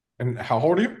 And how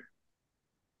old are you?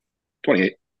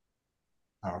 28.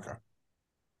 Oh, okay.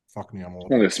 Fuck me, I'm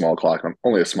old. Only a small clock on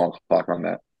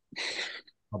that.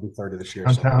 I'll be 30 this year.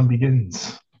 Countdown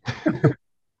begins.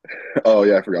 Oh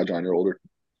yeah, I forgot, John, you're older.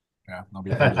 Yeah, I'll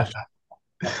be 30 this year.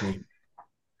 That's me.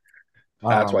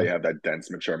 That's why you have that dense,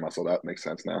 mature muscle. That makes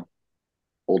sense now.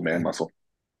 Old man muscle.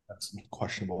 That's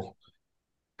questionable.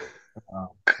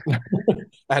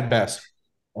 At best.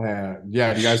 Yeah,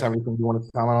 do you guys have anything you want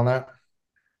to comment on that?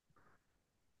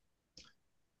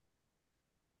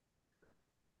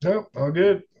 Nope, all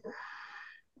good.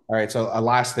 All right, so a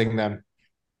last thing then, in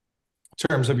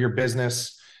terms of your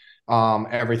business,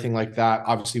 everything like that,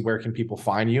 obviously, where can people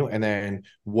find you? And then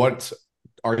what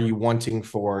are you wanting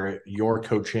for your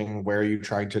coaching? Where are you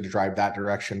trying to drive that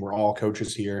direction? We're all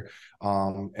coaches here.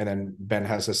 And then Ben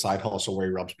has a side hustle where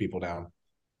he rubs people down.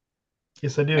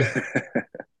 Yes, I do.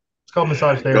 It's called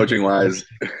massage therapy. Coaching wise,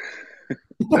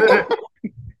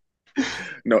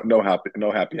 no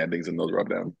happy endings in those rub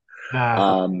downs.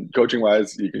 Coaching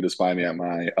wise, you can just find me at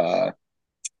my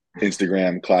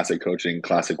Instagram, Classic Coaching,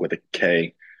 Classic with a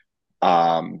K.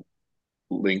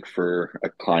 Link for a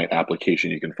client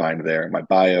application you can find there in my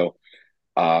bio.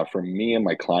 For me and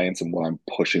my clients and what I'm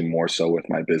pushing more so with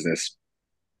my business,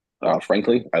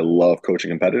 frankly, I love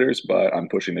coaching competitors, but I'm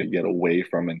pushing to get away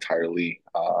from entirely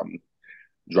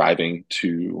driving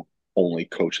to only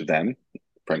coach them.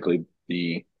 Frankly,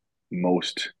 the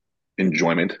most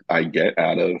enjoyment I get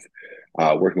out of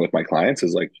working with my clients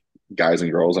is like guys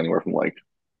and girls anywhere from like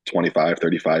 25,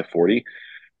 35, 40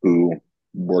 who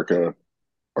work or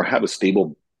have a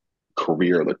stable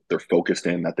career that they're focused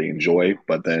in, that they enjoy,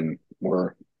 but then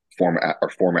were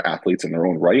former athletes in their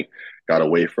own right, got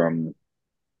away from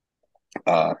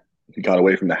Uh, got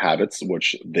away from the habits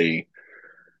which they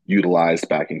utilized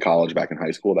back in college, back in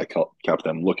high school, that kept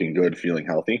them looking good, feeling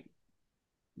healthy,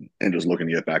 and just looking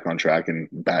to get back on track and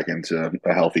back into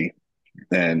a healthy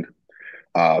and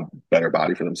better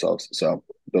body for themselves. So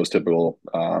those typical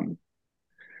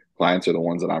clients are the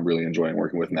ones that I'm really enjoying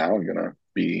working with now and going to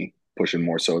be pushing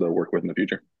more so to work with in the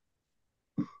future.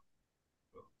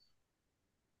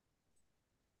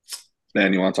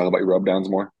 And you want to talk about your rub downs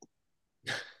more?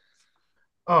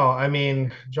 Oh, I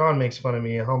mean, John makes fun of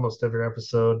me almost every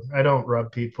episode. I don't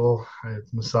rub people, I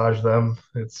massage them.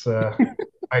 It's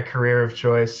my career of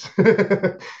choice.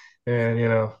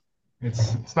 And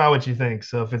it's not what you think.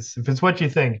 So if it's what you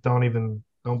think, don't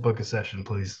book a session,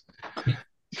 please.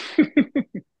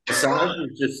 Massage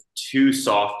is just too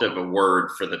soft of a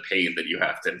word for the pain that you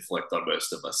have to inflict on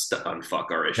most of us to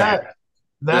unfuck our issue. That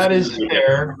There's that got is to be a different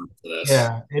fair. word for this.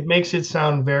 Yeah, it makes it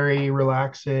sound very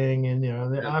relaxing, and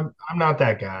I'm not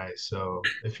that guy. So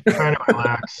if you're trying to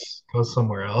relax, go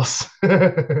somewhere else.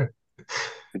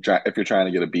 If you're trying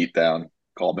to get a beat down,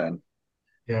 call Ben.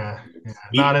 Yeah,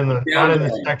 not Keep in the down not in the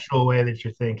going. sexual way that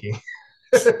you're thinking.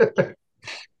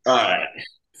 All right.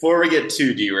 Before we get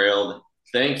too derailed,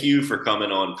 thank you for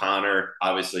coming on, Connor.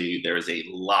 Obviously, there is a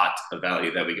lot of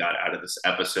value that we got out of this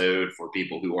episode for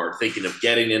people who are thinking of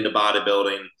getting into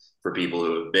bodybuilding, for people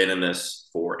who have been in this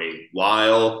for a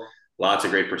while. Lots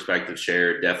of great perspectives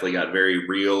shared. Definitely got very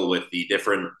real with the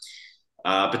different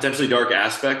potentially dark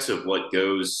aspects of what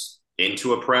goes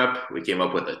into a prep. We came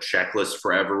up with a checklist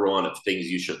for everyone of things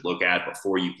you should look at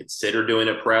before you consider doing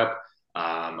a prep.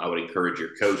 I would encourage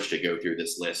your coach to go through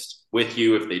this list with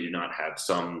you if they do not have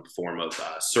some form of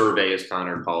survey, as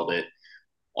Connor called it,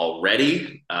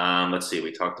 already. Let's see,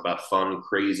 we talked about fun,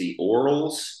 crazy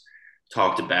orals,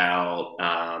 talked about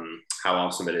how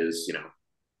awesome it is,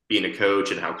 being a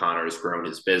coach and how Connor has grown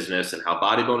his business and how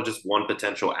bodybuilding is just one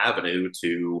potential avenue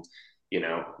to,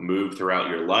 move throughout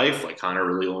your life. Like Connor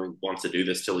really only wants to do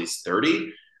this till he's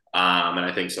 30. And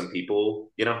I think some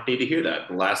people, need to hear that.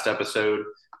 The last episode,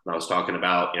 when I was talking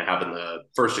about, having the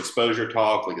first exposure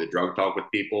talk, like the drug talk with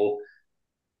people,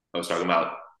 I was talking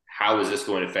about how is this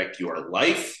going to affect your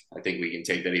life? I think we can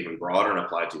take that even broader and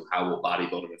apply to how will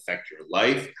bodybuilding affect your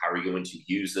life? How are you going to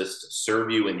use this to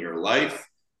serve you in your life?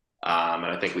 And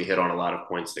I think we hit on a lot of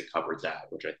points that covered that,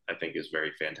 which I think is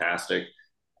very fantastic.